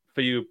battling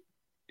for you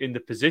in the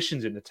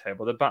positions in the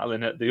table. They're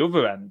battling at the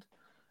other end.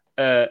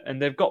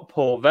 And they've got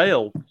Port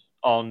Vale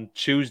on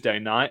Tuesday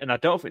night, and I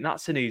don't think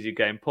that's an easy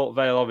game. Port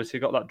Vale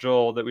obviously got that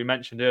draw that we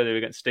mentioned earlier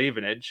against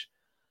Stevenage,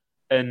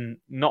 and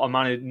not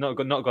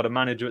got a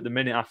manager at the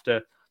minute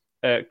after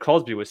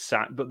Crosby was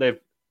sacked.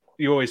 But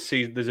you always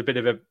see there's a bit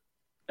of a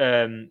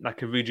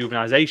like a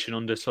rejuvenation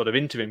under sort of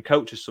interim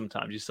coaches.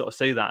 Sometimes you sort of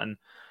see that, and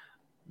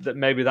that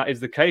maybe that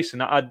is the case.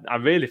 And I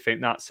really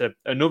think that's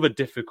another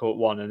difficult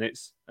one. And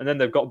then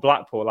they've got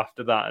Blackpool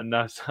after that, and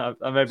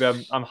maybe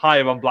I'm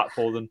higher on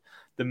Blackpool than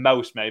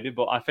most maybe,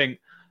 but I think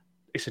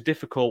it's a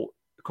difficult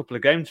couple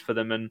of games for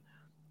them, and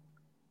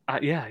I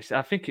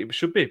think it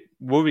should be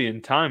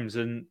worrying times,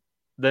 and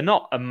they're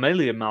not a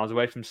million miles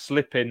away from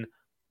slipping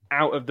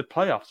out of the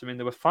playoffs. I mean,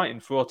 they were fighting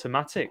for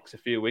automatics a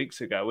few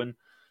weeks ago, and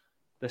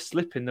they're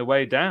slipping their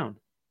way down.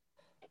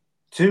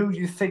 Do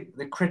you think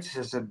the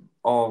criticism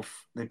of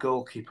the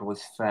goalkeeper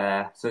was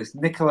fair? So it's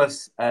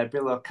Nicholas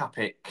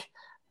Bilo-Kapic.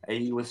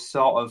 He was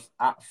sort of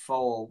at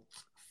fault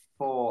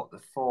for the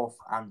fourth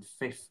and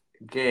fifth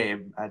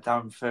game.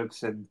 Darren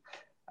Ferguson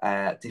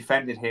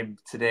defended him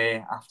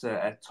today after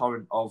a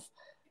torrent of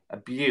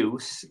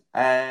abuse,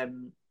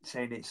 saying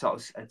it sort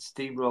of had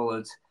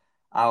steamrolled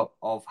out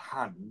of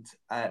hand.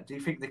 Do you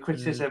think the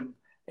criticism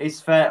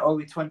is fair?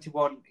 Only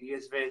 21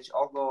 years of age,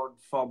 on loan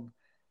from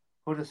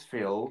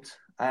Huddersfield.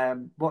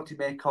 What do you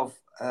make of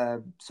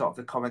sort of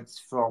the comments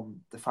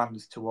from the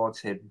fans towards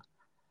him?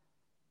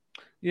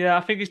 Yeah,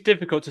 I think it's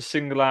difficult to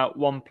single out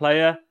one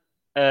player.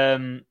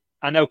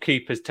 I know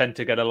keepers tend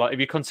to get a lot.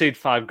 If you concede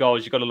 5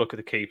 goals, you've got to look at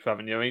the keeper,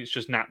 haven't you? I mean, it's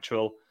just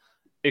natural.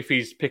 If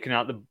he's picking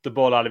out the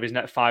ball out of his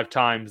net 5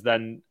 times,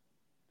 then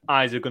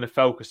eyes are going to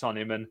focus on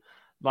him. And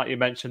like you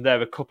mentioned, there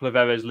are a couple of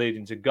errors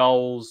leading to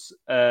goals,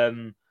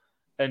 and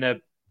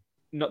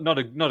not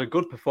a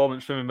good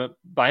performance from him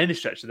by any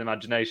stretch of the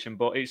imagination.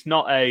 But it's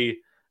not a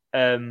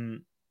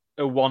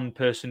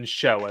one-person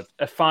show.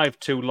 A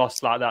 5-2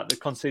 loss like that, they're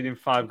conceding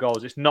 5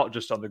 goals. It's not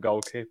just on the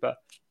goalkeeper.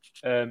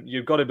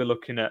 You've got to be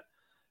looking at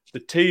the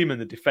team and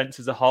the defence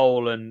as a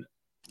whole, and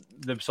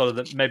the sort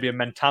of maybe a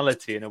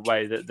mentality in a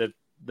way that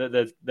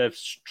they're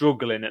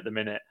struggling at the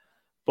minute.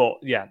 But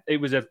yeah, it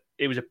was a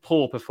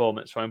poor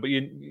performance from him. But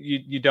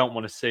you don't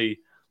want to see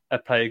a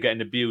player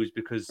getting abused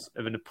because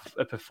of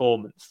a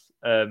performance,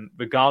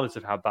 regardless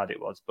of how bad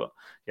it was. But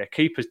yeah,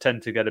 keepers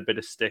tend to get a bit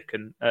of stick,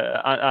 and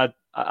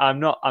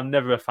I'm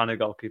never a fan of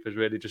goalkeepers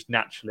really, just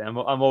naturally. I'm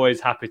always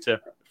happy to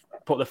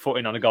put the foot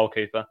in on a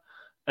goalkeeper.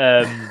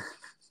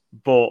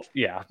 But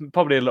yeah,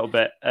 probably a little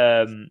bit.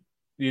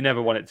 You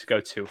never want it to go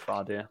too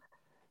far, do you?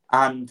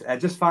 And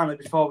just finally,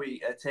 before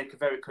we take a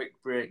very quick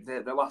break,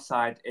 the last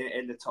side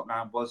in the top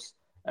 9 was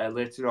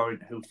Leyton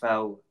Orient, who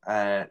fell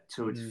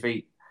to a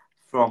defeat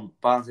from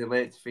Barnsley.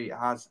 Late defeat,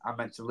 as I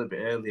mentioned a little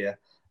bit earlier,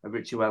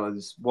 Richie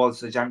Wellens was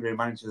the January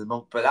manager of the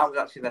month, but that was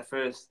actually their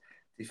first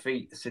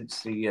defeat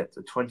since the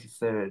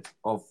 23rd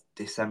of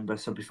December.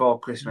 So before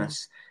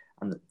Christmas,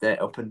 and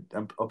they're up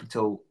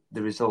until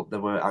the result, they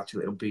were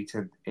actually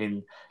unbeaten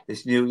in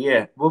this new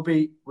year. We're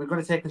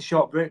going to take a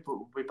short break, but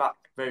we'll be back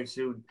very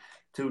soon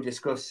to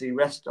discuss the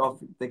rest of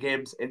the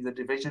games in the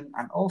division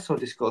and also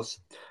discuss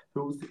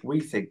who we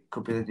think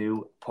could be the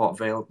new Port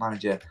Vale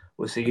manager.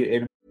 We'll see you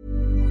in.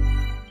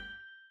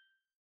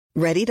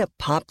 Ready to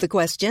pop the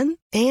question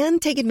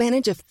and take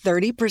advantage of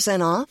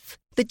 30% off?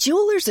 The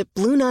jewelers at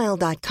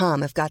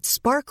BlueNile.com have got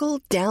sparkle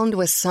down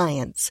to a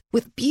science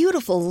with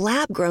beautiful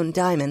lab-grown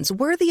diamonds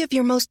worthy of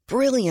your most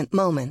brilliant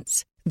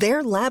moments.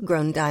 Their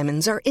lab-grown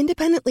diamonds are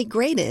independently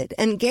graded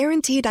and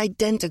guaranteed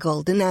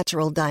identical to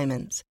natural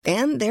diamonds.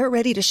 And they're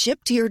ready to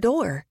ship to your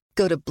door.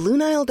 Go to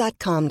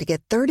BlueNile.com to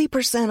get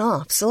 30%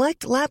 off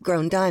select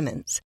lab-grown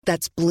diamonds.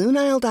 That's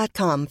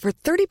BlueNile.com for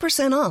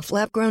 30% off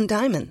lab-grown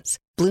diamonds.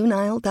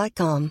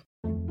 BlueNile.com.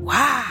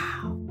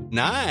 Wow.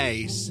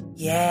 Nice.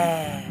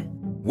 Yeah.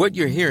 What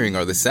you're hearing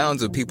are the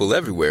sounds of people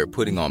everywhere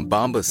putting on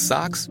Bombas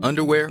socks,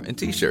 underwear, and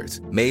T-shirts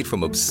made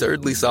from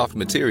absurdly soft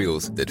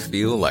materials that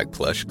feel like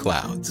plush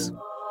clouds.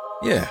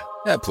 Yeah,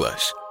 that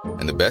plush.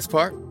 And the best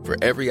part?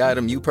 For every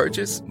item you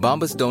purchase,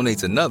 Bombas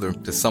donates another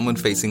to someone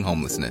facing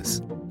homelessness.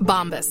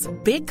 Bombas.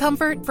 Big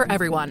comfort for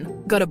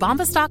everyone. Go to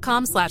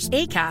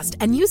bombas.com/ACAST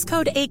and use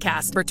code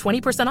ACAST for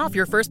 20% off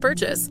your first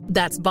purchase.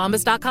 That's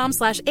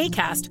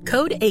bombas.com/ACAST.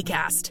 Code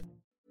ACAST.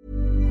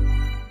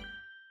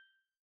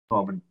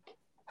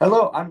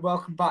 Hello and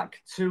welcome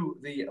back to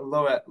the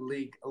Lower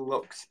League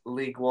Lux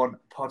League One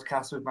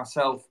podcast with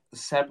myself,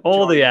 Seb.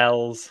 All the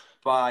L's.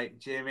 By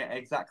Jamie,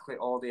 exactly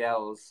all the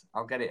L's.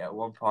 I'll get it at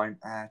one point.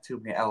 Too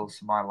many L's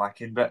for my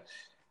liking. But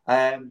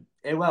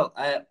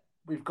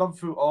we've gone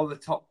through all the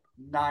top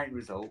 9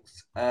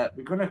 results.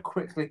 We're going to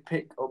quickly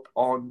pick up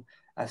on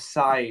a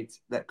side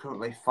that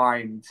currently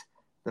find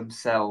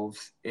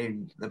themselves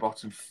in the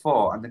bottom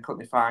 4, and they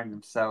currently find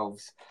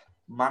themselves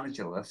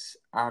managerless,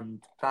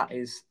 and that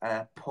is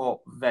Port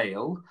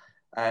Vale.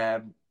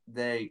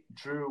 They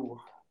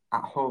drew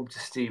at home to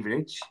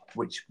Stevenage,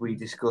 which we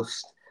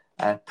discussed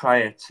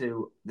prior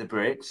to the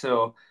break.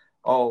 So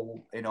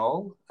all in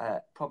all,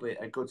 probably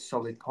a good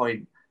solid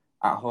point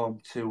at home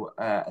to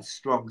a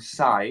strong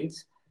side.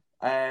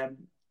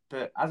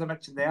 But as I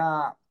mentioned, they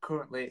are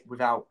currently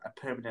without a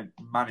permanent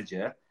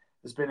manager.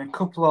 There's been a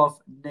couple of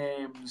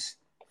names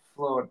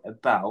flown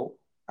about.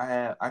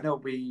 I know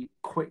we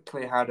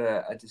quickly had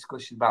a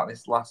discussion about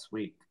this last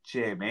week,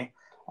 Jamie.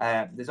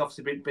 There's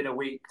obviously been a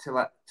week to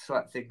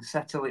let things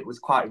settle. It was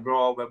quite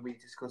raw when we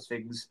discussed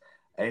things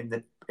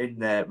in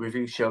the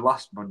review show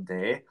last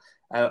Monday.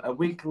 A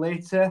week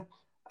later,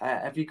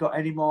 have you got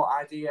any more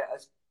idea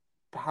as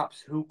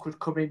perhaps who could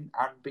come in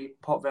and be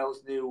Port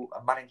Vale's new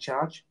man in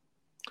charge?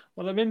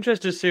 Well, I'm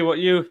interested to see what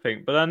you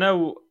think, but I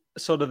know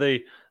sort of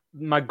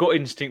my gut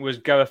instinct was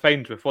Gareth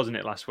Ainsworth, wasn't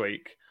it, last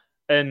week?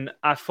 And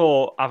I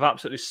thought I've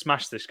absolutely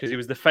smashed this because he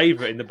was the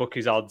favourite in the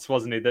bookies odds,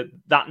 wasn't he?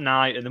 That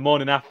night and the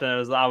morning after,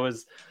 I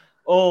was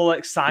all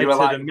excited. You were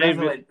like and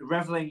maybe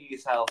reveling in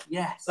yourself.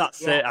 Yes,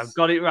 that's it. I've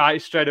got it right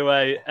straight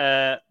away.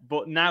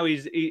 But now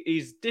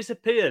he's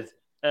disappeared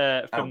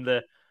from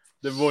the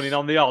running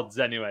on the odds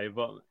anyway.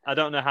 But I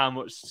don't know how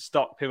much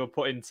stock people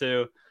put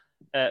into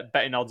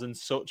betting odds and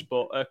such.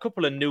 But a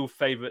couple of new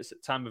favourites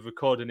at time of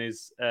recording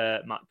is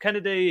Mark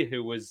Kennedy,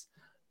 who was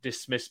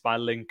dismissed by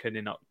Lincoln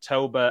in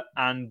October,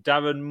 and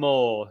Darren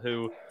Moore,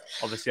 who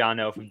obviously I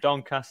know from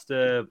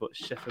Doncaster, but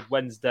Sheffield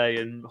Wednesday,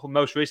 and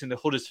most recently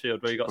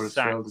Huddersfield, where he got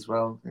sacked as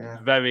well. Yeah.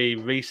 Very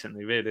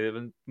recently, really.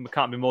 It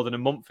can't be more than a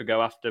month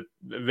ago after a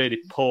really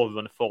poor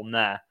run of form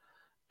there.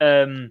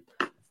 I'm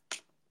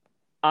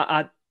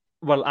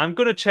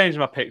going to change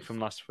my pick from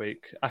last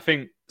week. I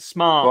think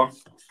Smart,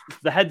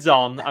 the head's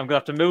on. I'm going to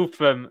have to move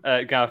from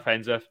Gareth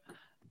Ainsworth,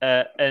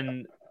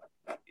 and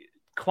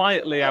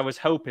quietly, I was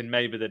hoping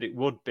maybe that it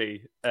would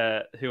be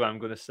who I'm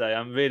going to say.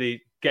 I'm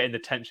really getting the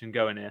tension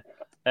going here.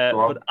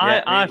 But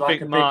I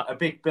think Mark... a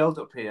big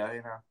build-up here,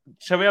 you know.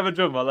 Shall we have a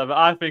drum roll?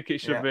 I think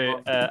it should be...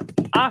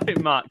 I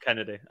think Mark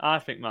Kennedy. I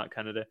think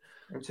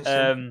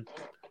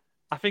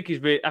he's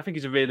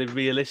a really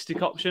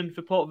realistic option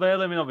for Port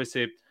Vale. I mean,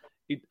 obviously,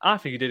 I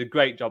think he did a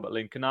great job at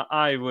Lincoln.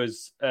 I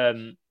was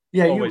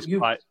always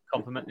quite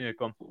complimenting. Yeah,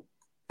 go on.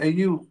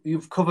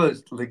 You've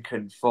covered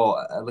Lincoln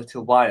for a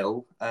little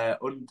while,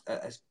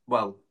 as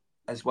well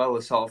as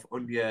sort of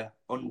under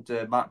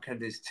Mark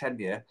Kennedy's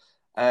tenure.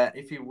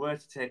 If you were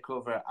to take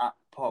over at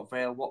Port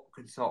Vale, what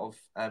could sort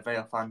of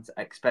Vale fans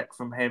expect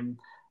from him?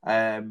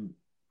 If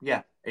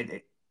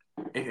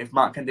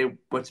Mark Kennedy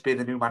were to be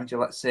the new manager,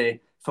 let's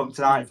say from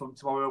tonight, from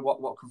tomorrow,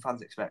 what can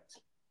fans expect?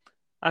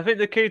 I think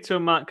the key to a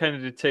Mark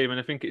Kennedy team, and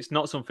I think it's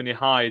not something he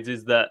hides,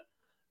 is that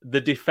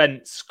the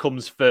defence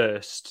comes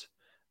first,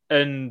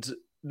 and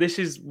this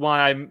is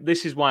why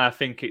I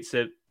think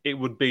it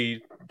would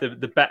be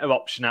the better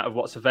option out of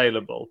what's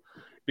available,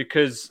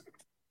 because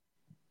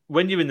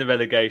when you're in the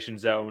relegation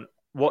zone,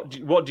 what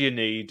do you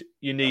need?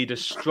 You need a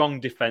strong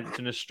defence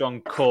and a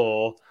strong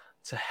core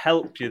to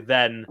help you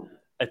then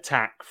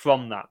attack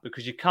from that,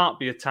 because you can't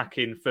be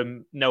attacking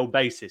from no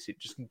basis. It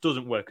just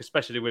doesn't work,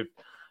 especially with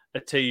a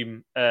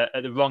team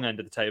at the wrong end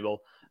of the table.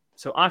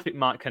 So I think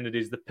Mark Kennedy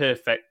is the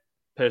perfect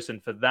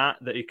person for that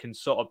he can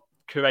sort of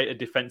create a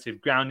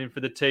defensive grounding for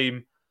the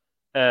team,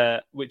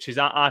 which is,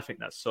 I think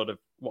that's sort of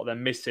what they're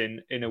missing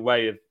in a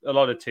way of a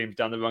lot of teams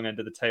down the wrong end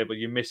of the table.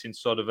 You're missing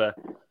sort of a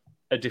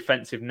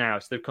defensive now.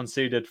 So they've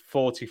conceded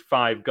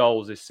 45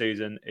 goals this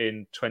season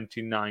in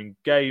 29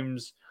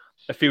 games.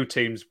 A few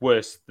teams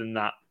worse than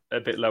that, a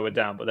bit lower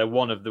down, but they're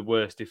one of the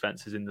worst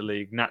defences in the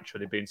league,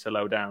 naturally being so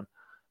low down.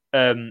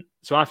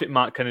 So I think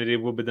Mark Kennedy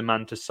will be the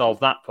man to solve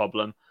that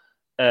problem.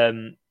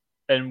 And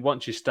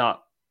once you start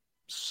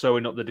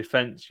sewing up the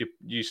defence,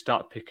 you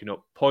start picking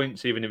up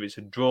points, even if it's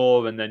a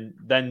draw, and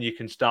then you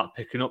can start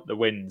picking up the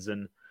wins.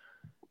 And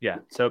yeah,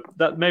 so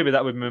that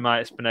would be my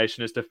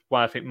explanation as to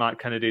why I think Mark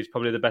Kennedy is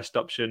probably the best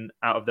option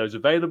out of those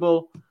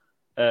available.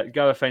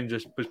 Gareth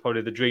Ainsworth was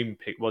probably the dream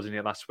pick, wasn't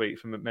he, last week,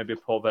 from maybe a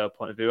Port Vale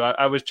point of view.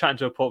 I was chatting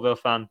to a Port Vale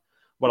fan,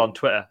 on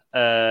Twitter,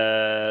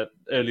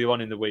 earlier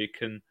on in the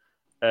week, and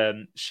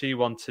she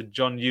wanted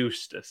John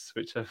Eustace,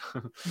 which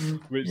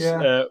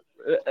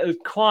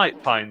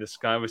quite pie in the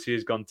sky. Obviously,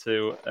 he's gone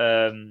to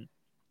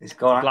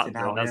Blackburn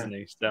now, hasn't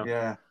he? So,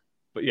 yeah.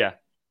 But yeah,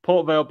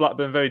 Port Vale,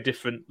 Blackburn, very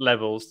different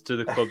levels to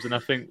the clubs, and I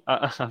think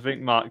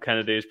Mark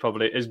Kennedy is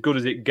probably as good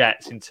as it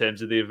gets in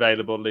terms of the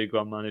available League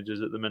One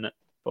managers at the minute.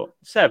 But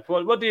Seb,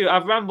 what do you?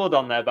 I've rambled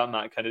on there about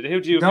Mark Kennedy.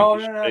 Who do you? No,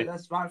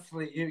 that's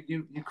rightfully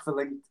you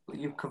covered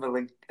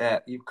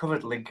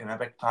Lincoln. I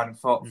beg your pardon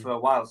for a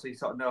while, so you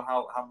sort of know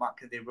how Mark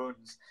Kennedy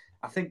runs.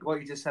 I think what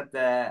you just said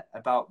there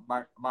about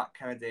Mark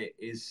Kennedy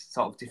is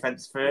sort of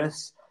defence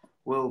first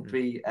will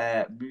be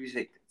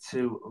music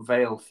to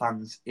Vale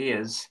fans'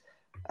 ears.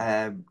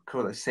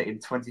 Currently sitting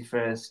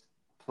 21st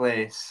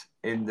place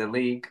in the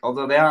league,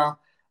 although they are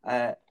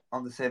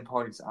on the same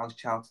points as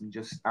Charlton,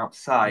 just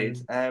outside.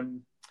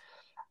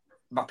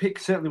 My pick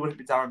certainly wouldn't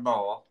be Darren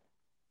Moore,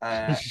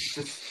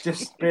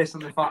 just based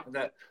on the fact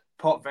that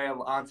Port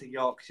Vale aren't in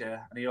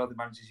Yorkshire and he only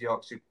manages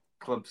Yorkshire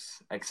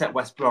clubs, except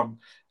West Brom.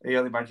 He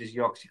only manages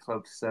Yorkshire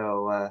clubs,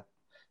 so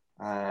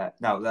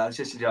no, that's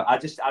just a joke. I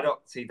don't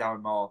see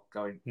Darren Moore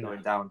going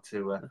down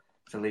to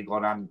League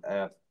One, and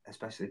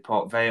especially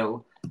Port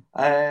Vale.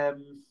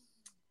 Can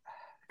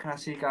I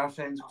see Gareth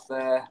Ainsworth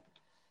there?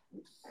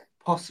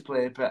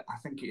 Possibly, but I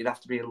think it'd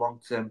have to be a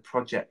long-term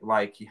project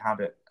like he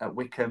had at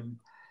Wycombe.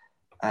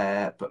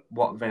 But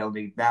what Vale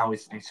need now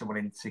is need someone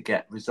in to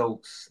get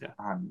results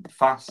and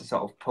fast to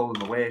sort of pull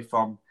them away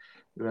from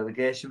the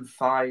relegation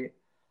fight.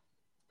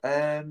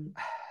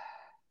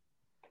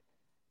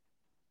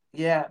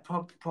 Yeah,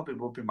 probably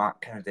will be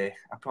Mark Kennedy.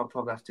 I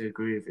probably have to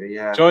agree with you.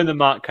 Yeah, join the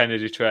Mark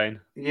Kennedy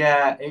train.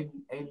 Yeah,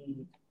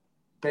 in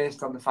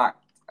based on the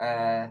fact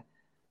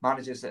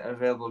managers that are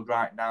available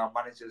right now,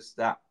 managers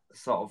that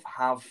sort of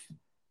have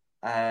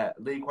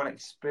League One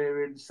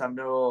experience. I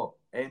know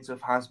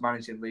Ainsworth has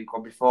managed in League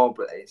One before,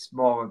 but it's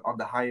more on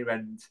the higher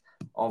end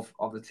of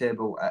the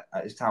table at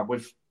his time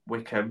with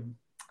Wycombe.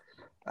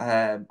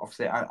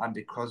 Obviously,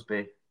 Andy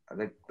Crosby,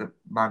 the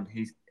man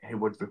he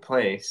would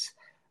replace.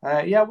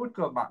 I would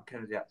go Matt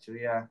Kennedy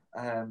actually. Yeah,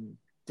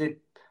 did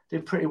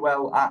pretty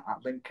well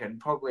at Lincoln.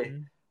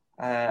 Probably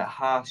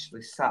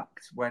harshly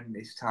sacked when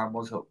his time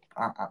was up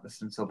at the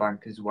Sincil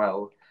Bank as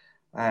well.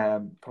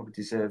 Probably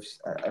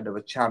deserves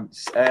another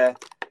chance.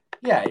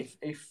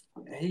 If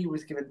he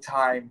was given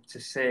time to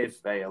save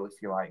Vale,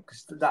 if you like,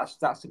 because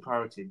that's the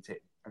priority, isn't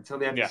it? Until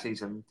the end of the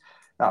season,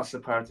 that's the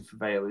priority for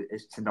Vale,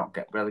 is to not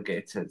get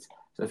relegated.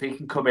 So if he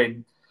can come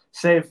in,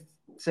 save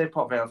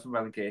Port Vale from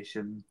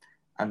relegation,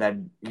 and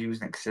then use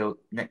next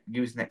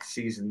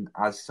season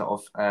as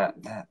sort of a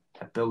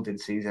building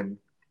season,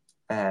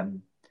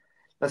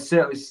 that's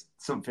certainly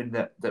something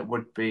that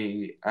would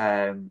be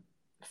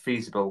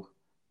feasible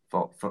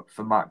for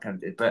Mark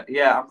Kennedy. But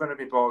yeah, I'm going to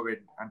be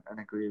boring and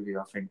agree with you.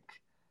 I think.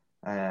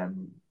 Do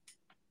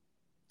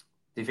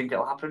you think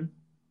it'll happen?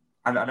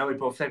 And I know we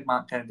both said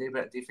Mark Kennedy,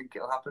 but do you think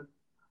it'll happen?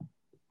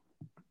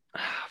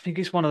 I think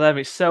it's one of them.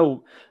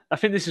 I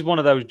think this is one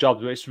of those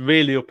jobs where it's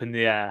really up in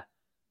the air.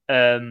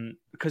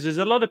 Because there's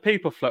a lot of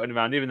people floating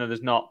around, even though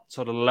there's not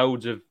sort of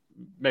loads of,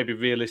 maybe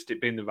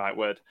realistic being the right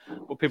word,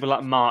 but people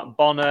like Mark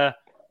Bonner,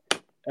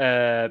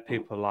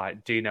 people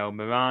like Dino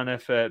Marana, I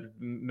can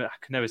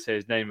never say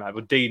his name right,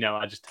 but Dino,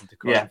 I just tend to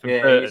call him, from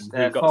Burton,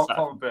 who got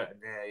sacked. Burton,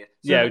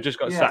 so, who just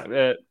got sacked,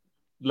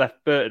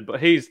 left Burton, but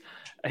he's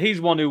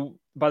one who,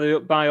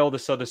 by all the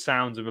sort of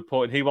sounds and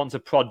reporting, he wants a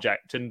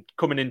project, and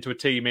coming into a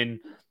team in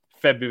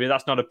February,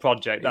 that's not a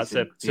project, that's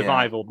a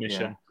survival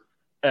mission.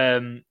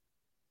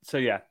 So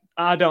yeah,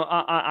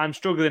 I'm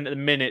struggling at the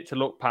minute to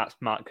look past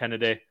Mark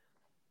Kennedy.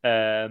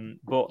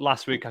 But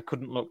last week I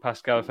couldn't look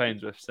past Gareth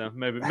Ainsworth, so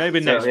maybe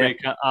next week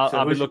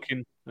I'll be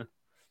looking.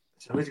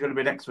 So who's going to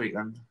be next week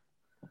then?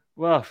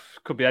 Well,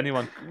 could be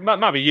anyone.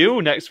 Might be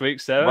you next week,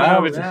 Sarah.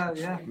 Well, we'll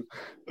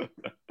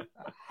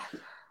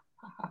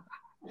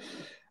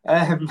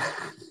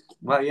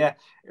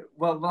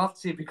have to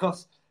see,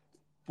 because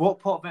what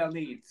Port Vale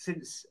need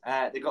since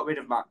they got rid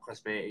of Mark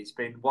Crosby, it's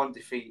been one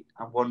defeat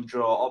and one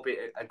draw,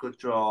 albeit a good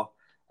draw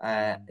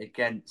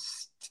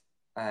against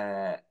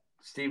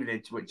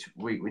Stevenage, which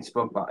we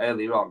spoke about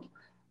earlier on.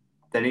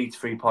 They need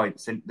 3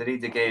 points. They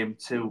need the game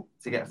to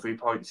get 3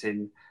 points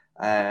in.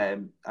 I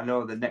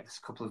know the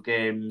next couple of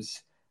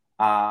games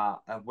are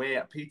away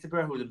at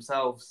Peterborough, who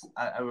themselves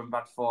are in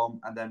bad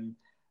form, and then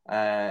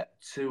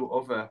 2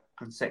 other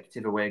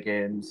consecutive away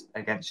games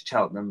against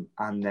Cheltenham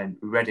and then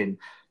Reading.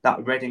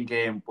 That Reading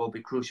game will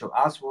be crucial,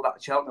 as will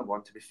that Cheltenham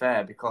one, to be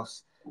fair,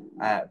 because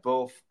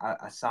both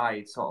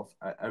aside sort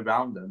of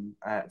around them.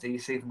 Do you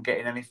see them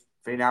getting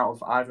anything out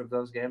of either of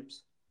those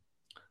games?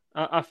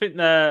 I think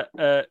they're,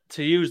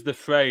 to use the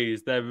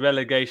phrase, they're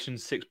relegation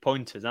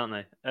 6-pointers, aren't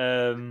they?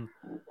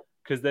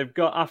 Because they've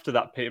got, after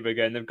that Peterborough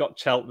game, they've got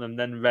Cheltenham,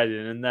 then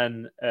Reading, and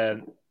then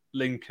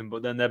Lincoln,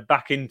 but then they're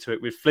back into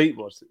it with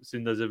Fleetwood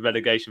soon there's a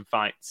relegation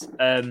fights.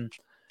 I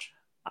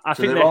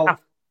think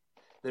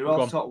they're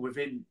all sort of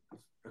within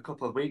a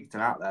couple of weeks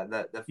and out there,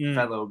 the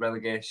fellow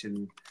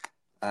relegation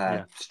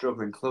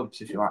struggling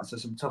clubs, if you like. So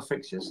some tough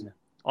fixtures.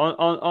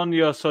 On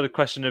your sort of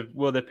question of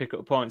will they pick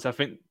up points, I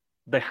think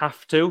they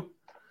have to,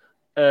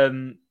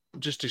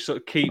 just to sort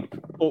of keep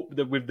up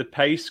with the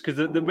pace, because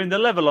they're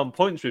level on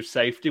points with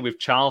safety with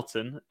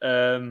Charlton.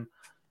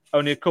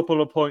 Only a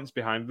couple of points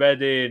behind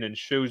Reading and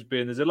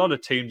Shrewsbury, and there's a lot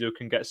of teams who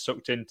can get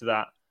sucked into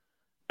that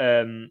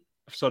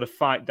sort of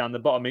fight down the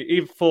bottom.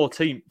 Even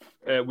 14th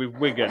with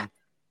Wigan,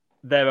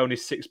 they're only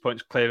 6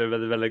 points clear of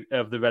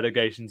the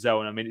relegation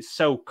zone. I mean, it's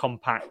so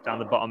compact down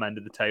the bottom end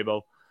of the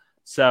table.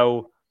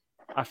 So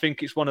I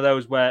think it's one of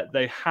those where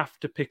they have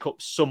to pick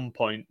up some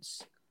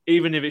points,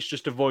 even if it's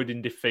just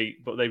avoiding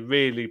defeat, but they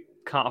really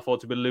can't afford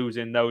to be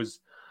losing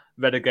those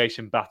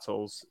relegation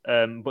battles.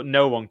 But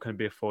no one can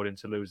be affording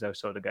to lose those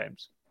sort of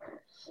games.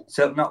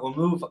 So now we'll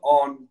move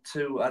on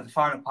to the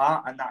final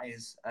part, and that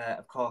is,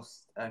 of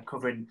course,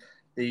 covering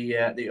the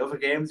other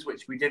games,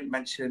 which we didn't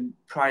mention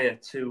prior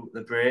to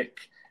the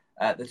break.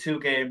 The 2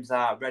 games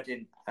are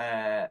Reading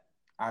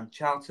and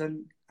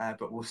Charlton,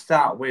 but we'll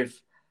start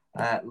with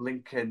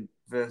Lincoln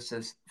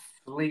versus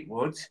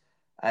Fleetwood.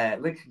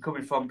 Lincoln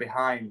coming from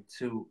behind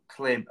to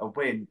claim a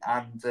win,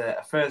 and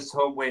a first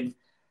home win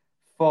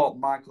for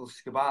Michael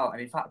Scabal,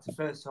 and in fact, the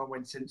first home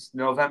win since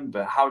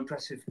November. How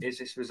impressive is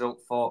this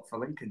result for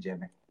Lincoln,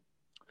 Jamie?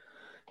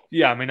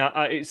 Yeah, I mean,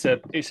 it's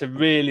a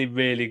really,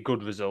 really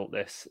good result,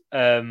 this,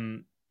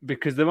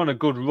 because they're on a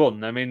good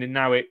run. I mean,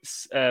 now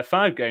it's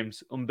 5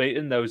 games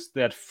unbeaten.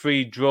 They had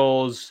 3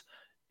 draws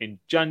in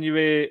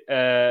January,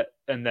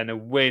 and then a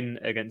win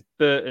against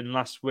Burton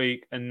last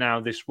week, and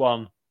now this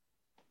one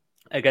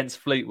against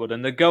Fleetwood.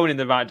 And they're going in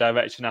the right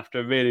direction after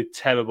a really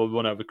terrible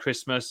run over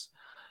Christmas.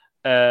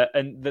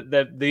 And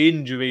the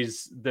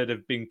injuries that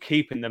have been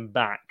keeping them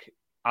back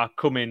are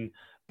coming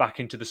back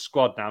into the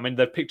squad now. I mean,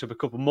 they've picked up a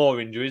couple more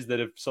injuries that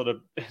have sort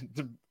of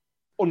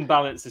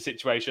unbalanced the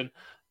situation.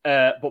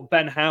 But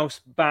Ben House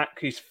back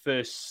his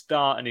first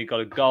start, and he got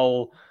a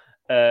goal.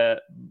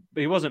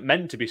 He wasn't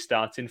meant to be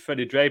starting.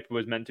 Freddie Draper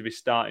was meant to be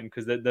starting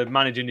because they're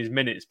managing his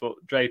minutes, but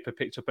Draper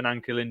picked up an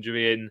ankle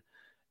injury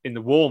in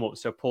the warm-up,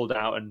 so pulled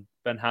out, and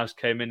Ben House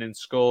came in and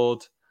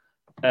scored.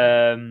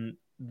 There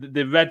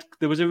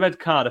was a red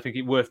card, I think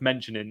it's worth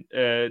mentioning,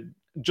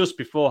 just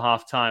before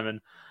half-time, and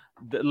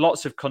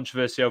lots of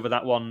controversy over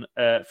that one.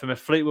 From a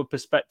Fleetwood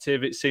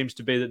perspective, it seems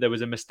to be that there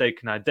was a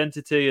mistaken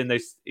identity, and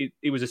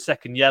it was a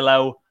second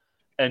yellow.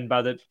 And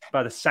by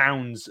the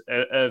sounds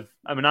of,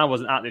 I mean, I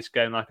wasn't at this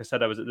game. Like I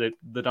said, I was at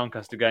the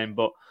Doncaster game.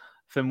 But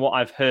from what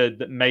I've heard,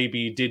 that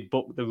maybe he did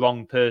book the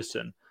wrong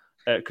person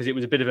because it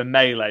was a bit of a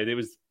melee.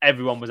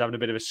 Everyone was having a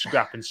bit of a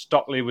scrap, and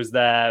Stockley was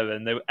there,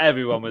 and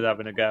everyone was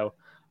having a go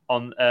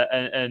on.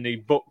 And he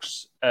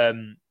books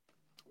one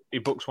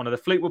of the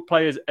Fleetwood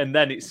players, and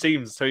then it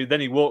seems so. Then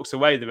he walks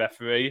away, the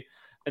referee,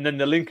 and then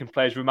the Lincoln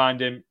players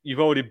remind him, "You've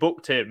already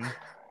booked him."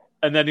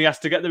 And then he has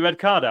to get the red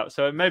card out.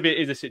 So maybe it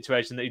is a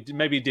situation that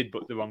he did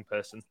book the wrong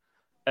person.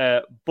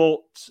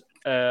 But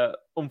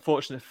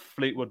unfortunately,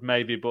 Fleetwood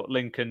maybe, but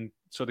Lincoln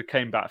sort of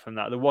came back from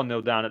that. They're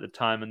 1-0 down at the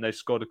time, and they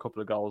scored a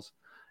couple of goals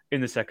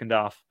in the second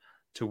half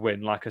to win.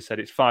 Like I said,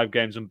 it's 5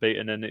 games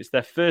unbeaten, and it's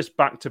their first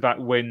back-to-back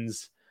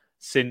wins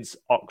since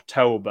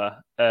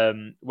October,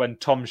 when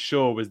Tom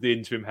Shaw was the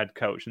interim head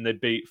coach, and they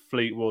beat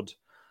Fleetwood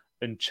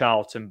and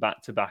Charlton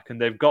back-to-back.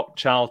 And they've got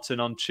Charlton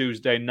on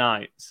Tuesday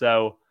night,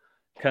 so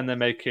can they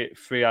make it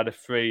 3 out of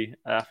 3?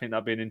 I think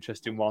that'd be an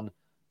interesting one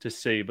to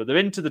see. But they're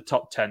into the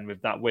top 10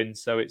 with that win,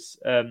 so it's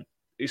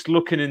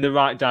looking in the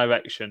right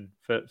direction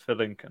for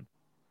Lincoln.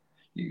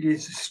 You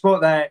spoke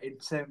there in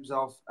terms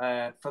of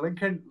for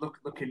Lincoln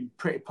looking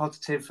pretty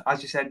positive,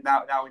 as you said.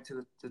 Now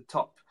into the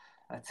top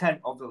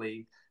 10 of the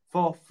league.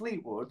 For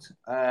Fleetwood,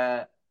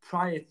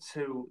 prior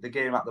to the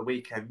game at the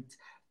weekend,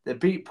 they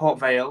beat Port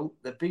Vale,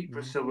 they beat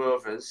Bristol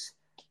Rovers,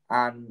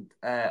 and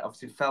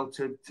obviously fell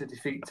to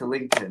defeat to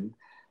Lincoln.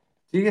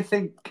 Do you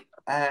think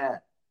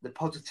the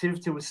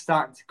positivity was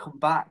starting to come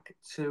back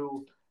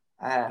to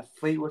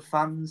Fleetwood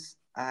fans?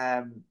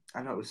 I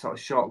know it was sort of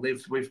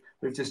short-lived with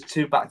just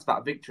 2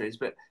 back-to-back victories,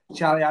 but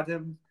Charlie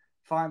Adam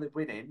finally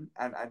winning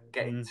and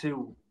getting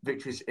 2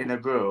 victories in a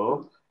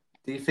row.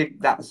 Do you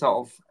think that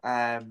sort of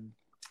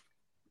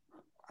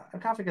I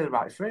can't think of the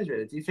right phrase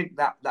really. Do you think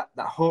that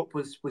hope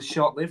was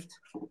short-lived?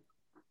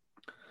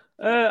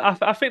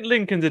 I think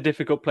Lincoln's a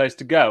difficult place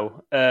to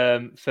go.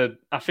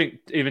 I think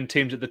even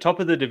teams at the top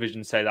of the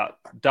division say that.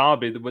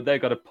 Derby, they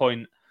got a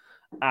point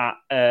at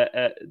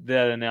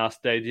there in our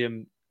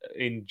stadium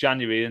in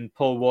January, and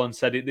Paul Warren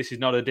said this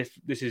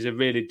is a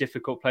really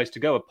difficult place to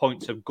go. A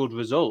point's a good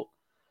result.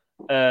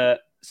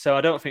 So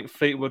I don't think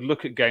Fleetwood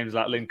look at games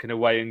like Lincoln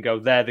away and go,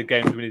 they're the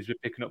games we need to be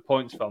picking up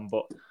points from.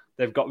 But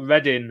they've got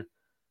Reading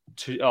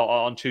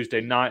on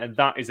Tuesday night, and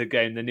that is a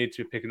game they need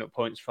to be picking up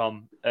points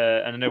from.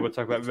 And I know we'll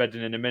talk about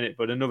Reading in a minute,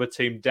 but another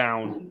team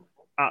down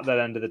at that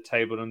end of the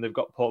table, and they've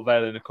got Port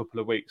Vale in a couple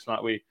of weeks,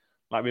 like we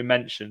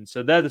mentioned.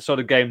 So they're the sort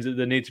of games that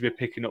they need to be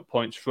picking up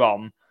points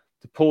from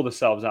to pull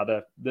themselves out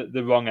of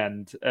the wrong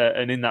end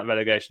and in that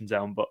relegation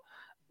zone. But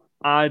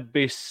I'd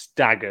be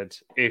staggered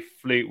if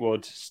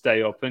Fleetwood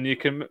stay up, and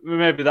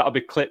maybe that'll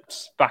be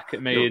clipped back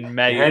at me in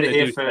May if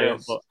they do stay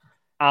up. But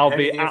I'll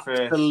be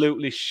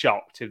absolutely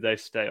shocked if they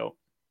stay up.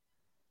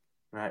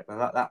 Right,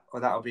 well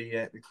that'll be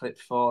the clip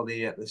for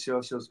the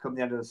socials come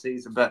the end of the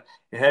season. But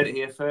you heard it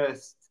here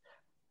first.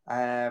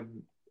 I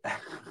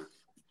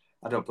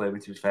don't blame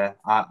you, to be fair.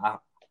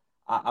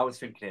 I was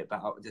thinking it,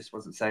 but I just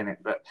wasn't saying it.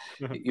 But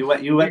you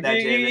went there,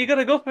 Jamie. You got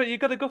to go for it. You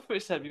got to go for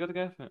it, Seb. You got to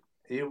go for it.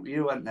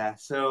 You went there,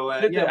 so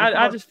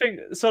I just think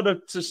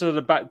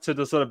to back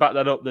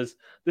that up.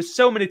 There's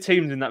so many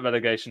teams in that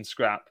relegation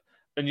scrap,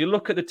 and you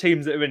look at the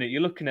teams that are in it.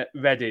 You're looking at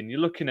Reading. You're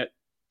looking at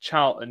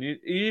Charlton. You're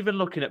even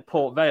looking at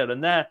Port Vale,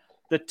 and they're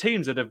the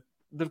teams that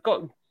they've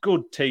got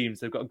good teams.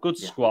 They've got good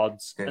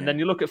squads, and then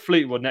you look at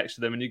Fleetwood next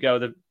to them, and you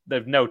go,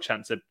 they've no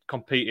chance of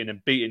competing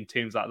and beating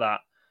teams like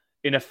that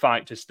in a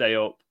fight to stay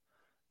up.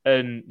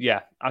 And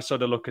yeah, I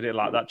sort of look at it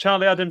like that.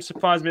 Charlie Adams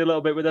surprised me a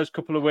little bit with those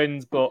couple of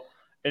wins, but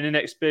an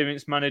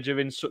inexperienced manager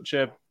in such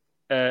a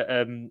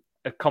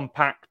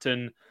compact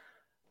and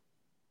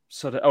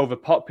sort of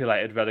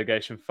overpopulated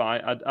relegation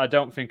fight, I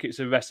don't think it's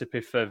a recipe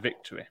for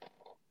victory.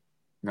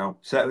 No,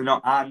 certainly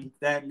not. And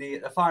then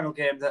the final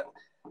game that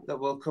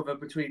we'll cover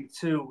between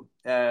 2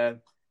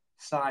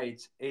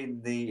 sides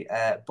in the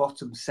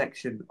bottom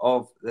section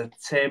of the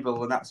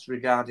table, and that's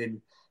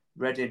regarding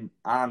Reading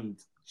and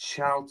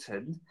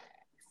Charlton.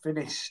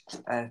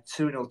 finished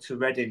 2-0 to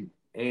Reading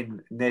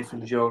in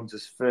Nathan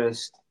Jones'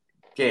 first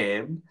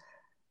game.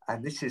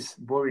 And this is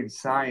worrying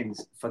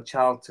signs for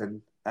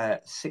Charlton.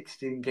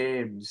 16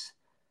 games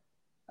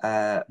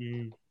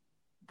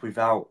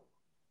without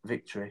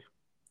victory.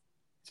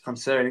 It's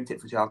concerning, isn't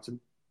it, for Charlton?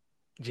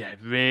 Yeah,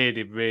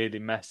 really, really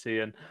messy.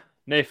 And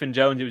Nathan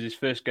Jones, it was his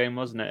first game,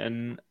 wasn't it?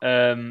 And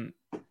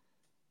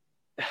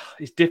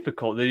it's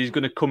difficult that he's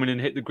going to come in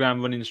and hit the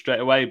ground running straight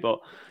away, but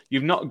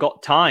you've not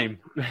got time,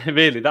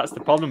 really. That's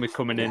the problem with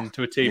coming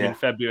into a team in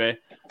February,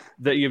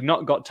 that you've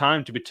not got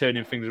time to be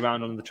turning things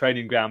around on the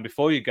training ground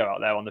before you go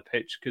out there on the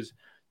pitch, because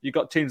you've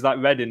got teams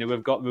like Reading who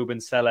have got Ruben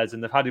Sellés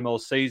and they've had him all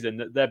season,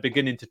 that they're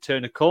beginning to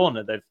turn a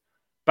corner. They've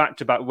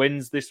back-to-back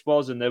wins this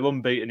was, and they're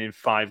unbeaten in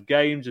 5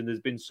 games, and there's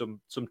been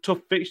some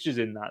tough fixtures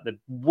in that. They've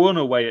won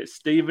away at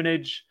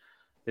Stevenage,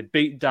 they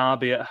beat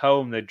Derby at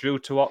home, they drew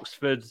to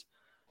Oxford,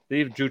 they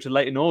even drew to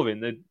Leyton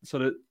Orient. They're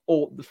sort of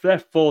they're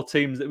 4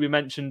 teams that we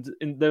mentioned,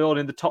 they're all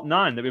in the top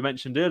 9 that we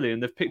mentioned earlier,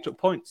 and they've picked up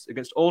points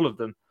against all of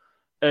them.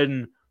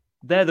 And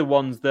they're the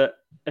ones that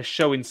are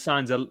showing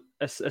signs of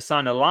a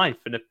sign of life.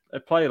 And a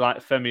player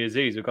like Femi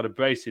Aziz, who've got a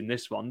brace in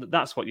this one,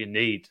 that's what you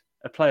need.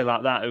 A player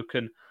like that who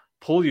can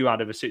pull you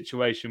out of a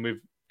situation with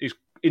his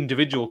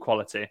individual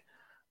quality.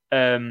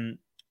 They're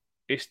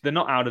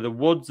not out of the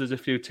woods. There's a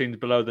few teams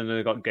below them that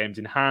have got games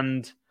in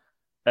hand,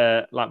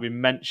 like we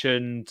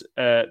mentioned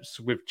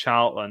with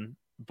Charlton.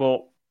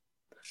 But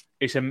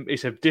it's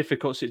a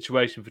difficult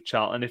situation for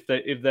Charlton. If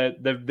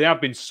they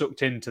have been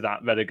sucked into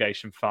that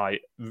relegation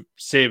fight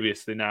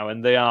seriously now,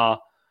 and they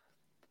are.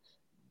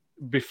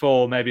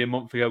 Before maybe a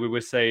month ago, we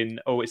were saying,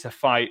 "Oh, it's a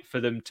fight for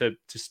them to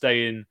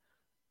stay in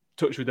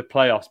touch with the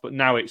playoffs," but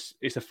now it's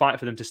a fight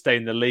for them to stay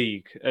in the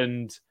league,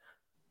 and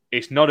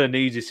it's not an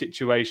easy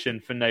situation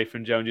for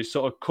Nathan Jones. He's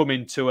sort of come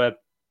into a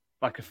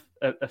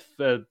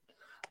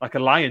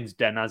lion's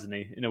den, hasn't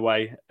he? In a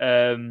way.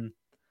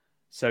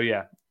 So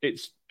yeah,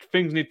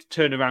 things need to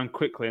turn around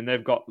quickly, and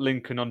they've got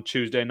Lincoln on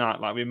Tuesday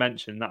night, like we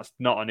mentioned. That's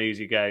not an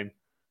easy game,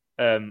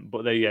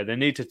 but they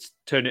need to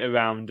turn it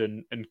around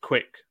and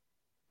quick.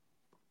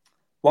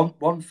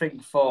 One thing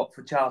for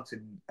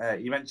Charlton,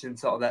 you mentioned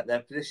sort of that their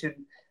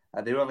position.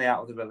 They're only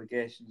out of the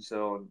relegation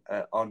zone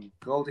on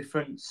goal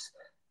difference,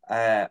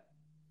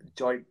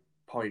 joint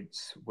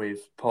points with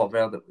Port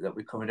Vale that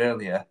we covered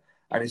earlier,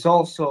 and it's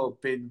also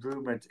been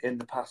rumoured in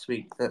the past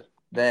week that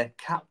their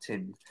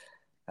captain,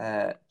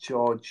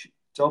 George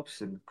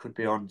Dobson, could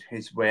be on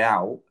his way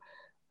out.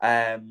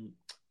 I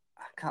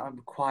can't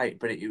remember quite,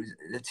 but it was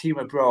the team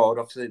abroad.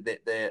 Obviously,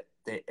 the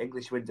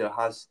English window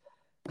has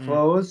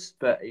closed,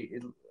 but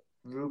it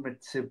rumoured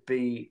to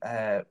be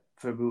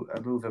for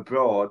a move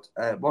abroad.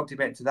 What do you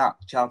make to that?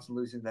 Charlton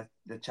losing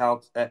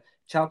Charlton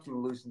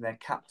losing their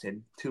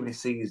captain. Too many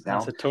C's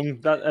now. That's a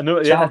tongue. I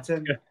know.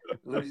 Charlton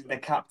losing their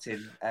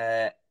captain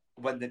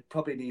when they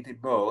probably need him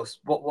most.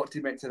 What do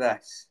you make to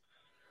this?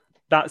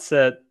 That's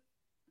if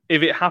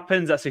it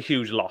happens, that's a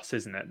huge loss,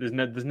 isn't it?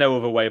 There's no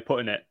other way of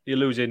putting it. You're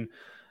losing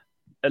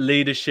a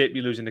leadership.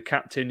 You're losing a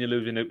captain. You're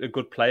losing a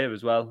good player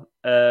as well.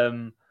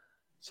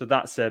 So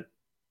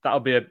that'll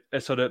be a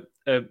sort of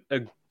a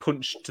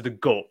punch to the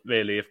gut,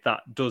 really, if that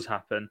does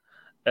happen.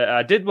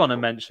 I did want to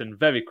mention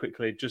very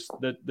quickly just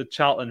the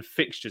Charlton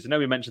fixtures. I know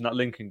we mentioned that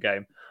Lincoln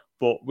game,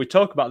 but we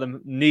talk about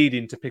them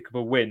needing to pick up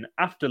a win.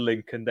 After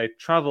Lincoln, they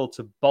travel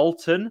to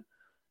Bolton,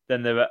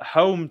 then they're at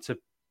home to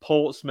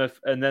Portsmouth,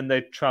 and then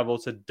they travel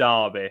to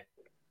Derby.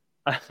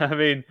 I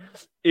mean,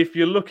 if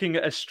you're looking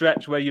at a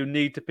stretch where you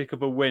need to pick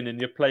up a win and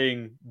you're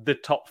playing the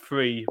top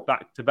 3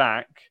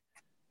 back-to-back,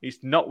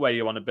 it's not where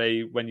you want to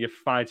be when you're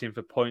fighting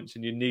for points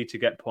and you need to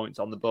get points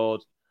on the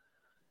board.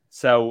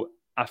 So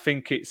I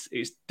think it's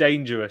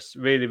dangerous,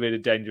 really, really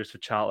dangerous for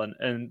Charlton,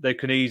 and they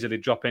can easily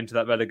drop into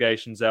that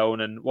relegation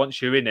zone. And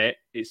once you're in it,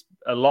 it's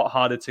a lot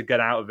harder to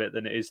get out of it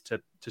than it is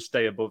to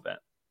stay above it.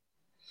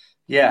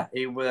 Yeah,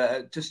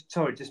 just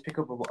pick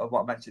up on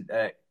what I mentioned.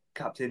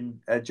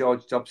 Captain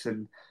George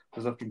Dobson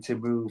was looking to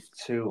move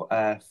to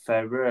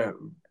Ferrer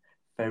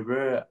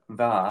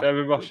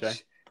Rocher.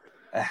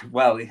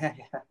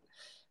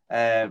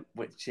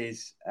 Which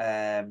is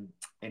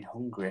in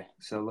Hungary.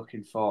 So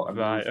looking for a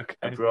move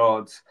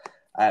abroad.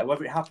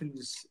 Whether it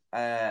happens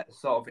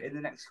sort of in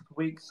the next couple of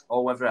weeks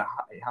or whether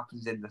it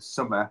happens in the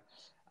summer,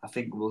 I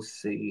think we'll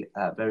see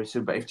very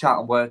soon. But if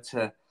Charlton were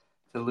to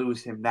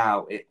lose him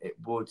now, it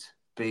would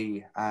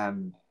be a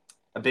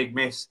big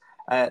miss.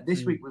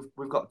 This week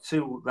we've got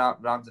 2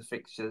 rounds of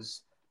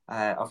fixtures.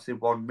 Obviously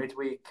one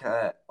midweek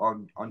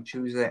on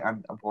Tuesday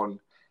and one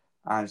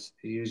as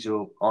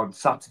usual on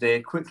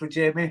Saturday. Quickly,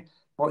 Jamie,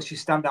 what's your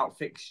standout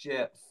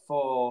fixture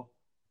for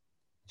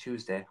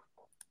Tuesday?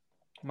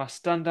 My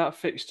standout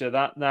fixture,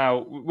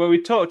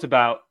 we talked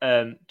about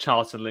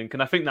Charlton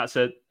Lincoln. I think that's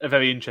a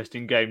very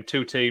interesting game.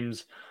 2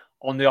 teams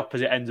on the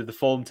opposite ends of the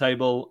form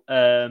table.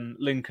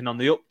 Lincoln on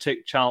the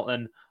uptick,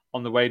 Charlton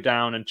on the way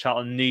down, and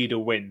Charlton need a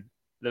win.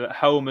 They're at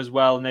home as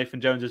well.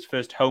 Nathan Jones'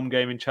 first home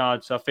game in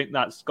charge. So I think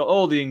that's got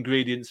all the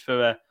ingredients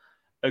for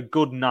a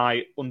good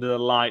night under the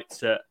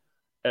lights at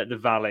the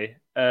Valley.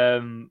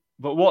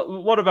 But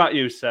what about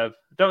you, Seb?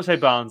 Don't say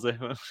Barnsley.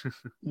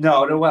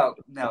 No.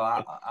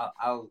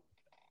 I'll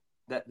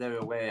they're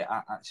away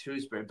at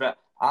Shrewsbury, but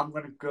I'm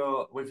going to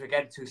go with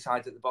again two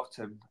sides at the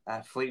bottom,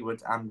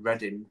 Fleetwood and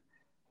Reading.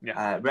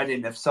 Yeah.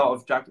 Reading have sort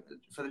of dragged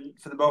for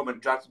the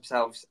moment dragged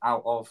themselves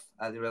out of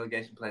the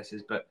relegation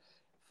places, but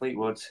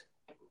Fleetwood,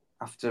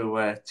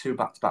 after two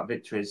back-to-back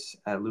victories,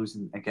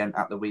 losing again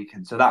at the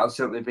weekend, so that'll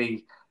certainly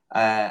be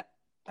an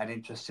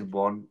interesting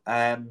one.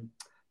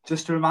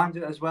 Just a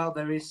reminder as well,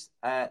 there is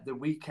the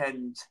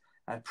weekend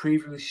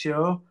preview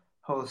show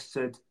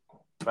hosted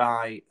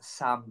by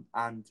Sam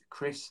and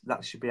Chris.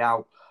 That should be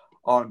out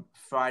on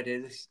Friday.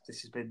 This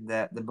has been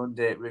the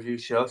Monday review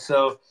show.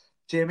 So,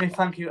 Jamie,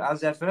 thank you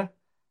as ever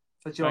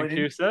for joining. Thank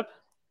you, Seb.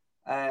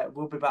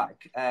 We'll be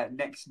back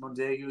next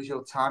Monday,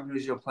 usual time,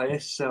 usual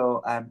place.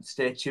 So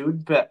stay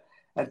tuned. But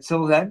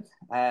until then,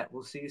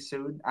 we'll see you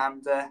soon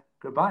and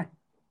goodbye.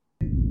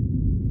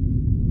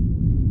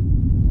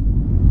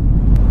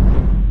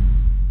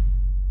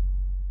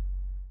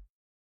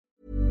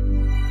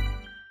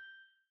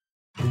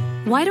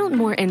 Why don't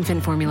more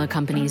infant formula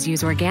companies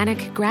use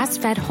organic,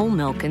 grass-fed whole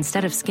milk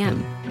instead of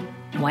skim?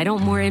 Why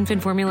don't more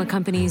infant formula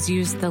companies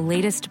use the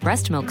latest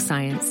breast milk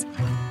science?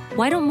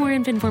 Why don't more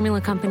infant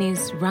formula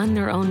companies run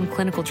their own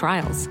clinical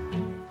trials?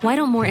 Why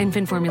don't more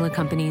infant formula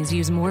companies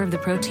use more of the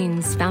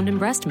proteins found in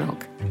breast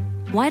milk?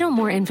 Why don't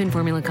more infant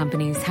formula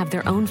companies have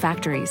their own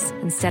factories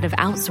instead of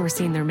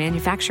outsourcing their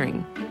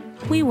manufacturing?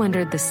 We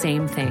wondered the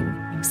same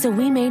thing. So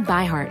we made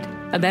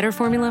ByHeart, a better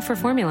formula for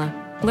formula.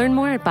 Learn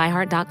more at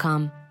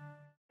byheart.com.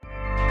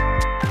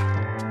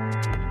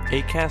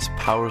 Acast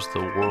powers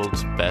the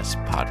world's best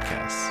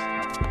podcasts.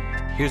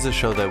 Here's a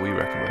show that we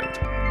recommend.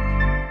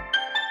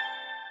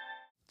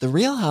 The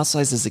Real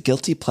Housewives is a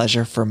guilty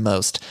pleasure for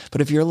most,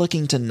 but if you're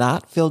looking to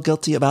not feel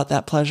guilty about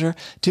that pleasure,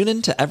 tune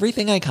in to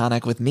Everything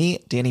Iconic with me,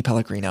 Danny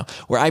Pellegrino,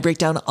 where I break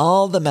down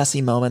all the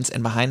messy moments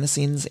and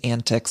behind-the-scenes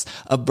antics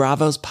of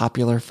Bravo's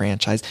popular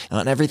franchise. And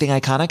on Everything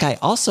Iconic, I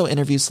also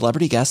interview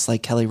celebrity guests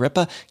like Kelly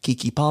Ripa,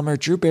 Keke Palmer,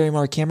 Drew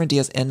Barrymore, Cameron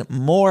Diaz, and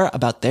more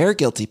about their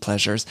guilty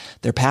pleasures,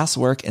 their past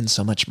work, and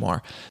so much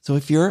more. So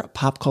if you're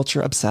pop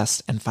culture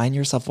obsessed and find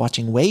yourself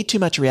watching way too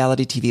much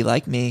reality TV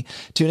like me,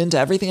 tune into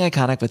Everything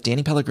Iconic with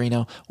Danny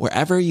Pellegrino,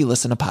 wherever you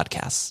listen to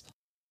podcasts.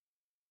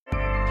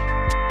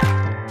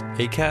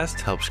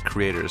 Acast helps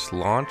creators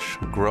launch,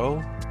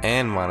 grow,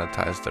 and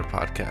monetize their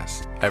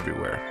podcasts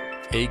everywhere.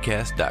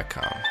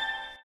 Acast.com.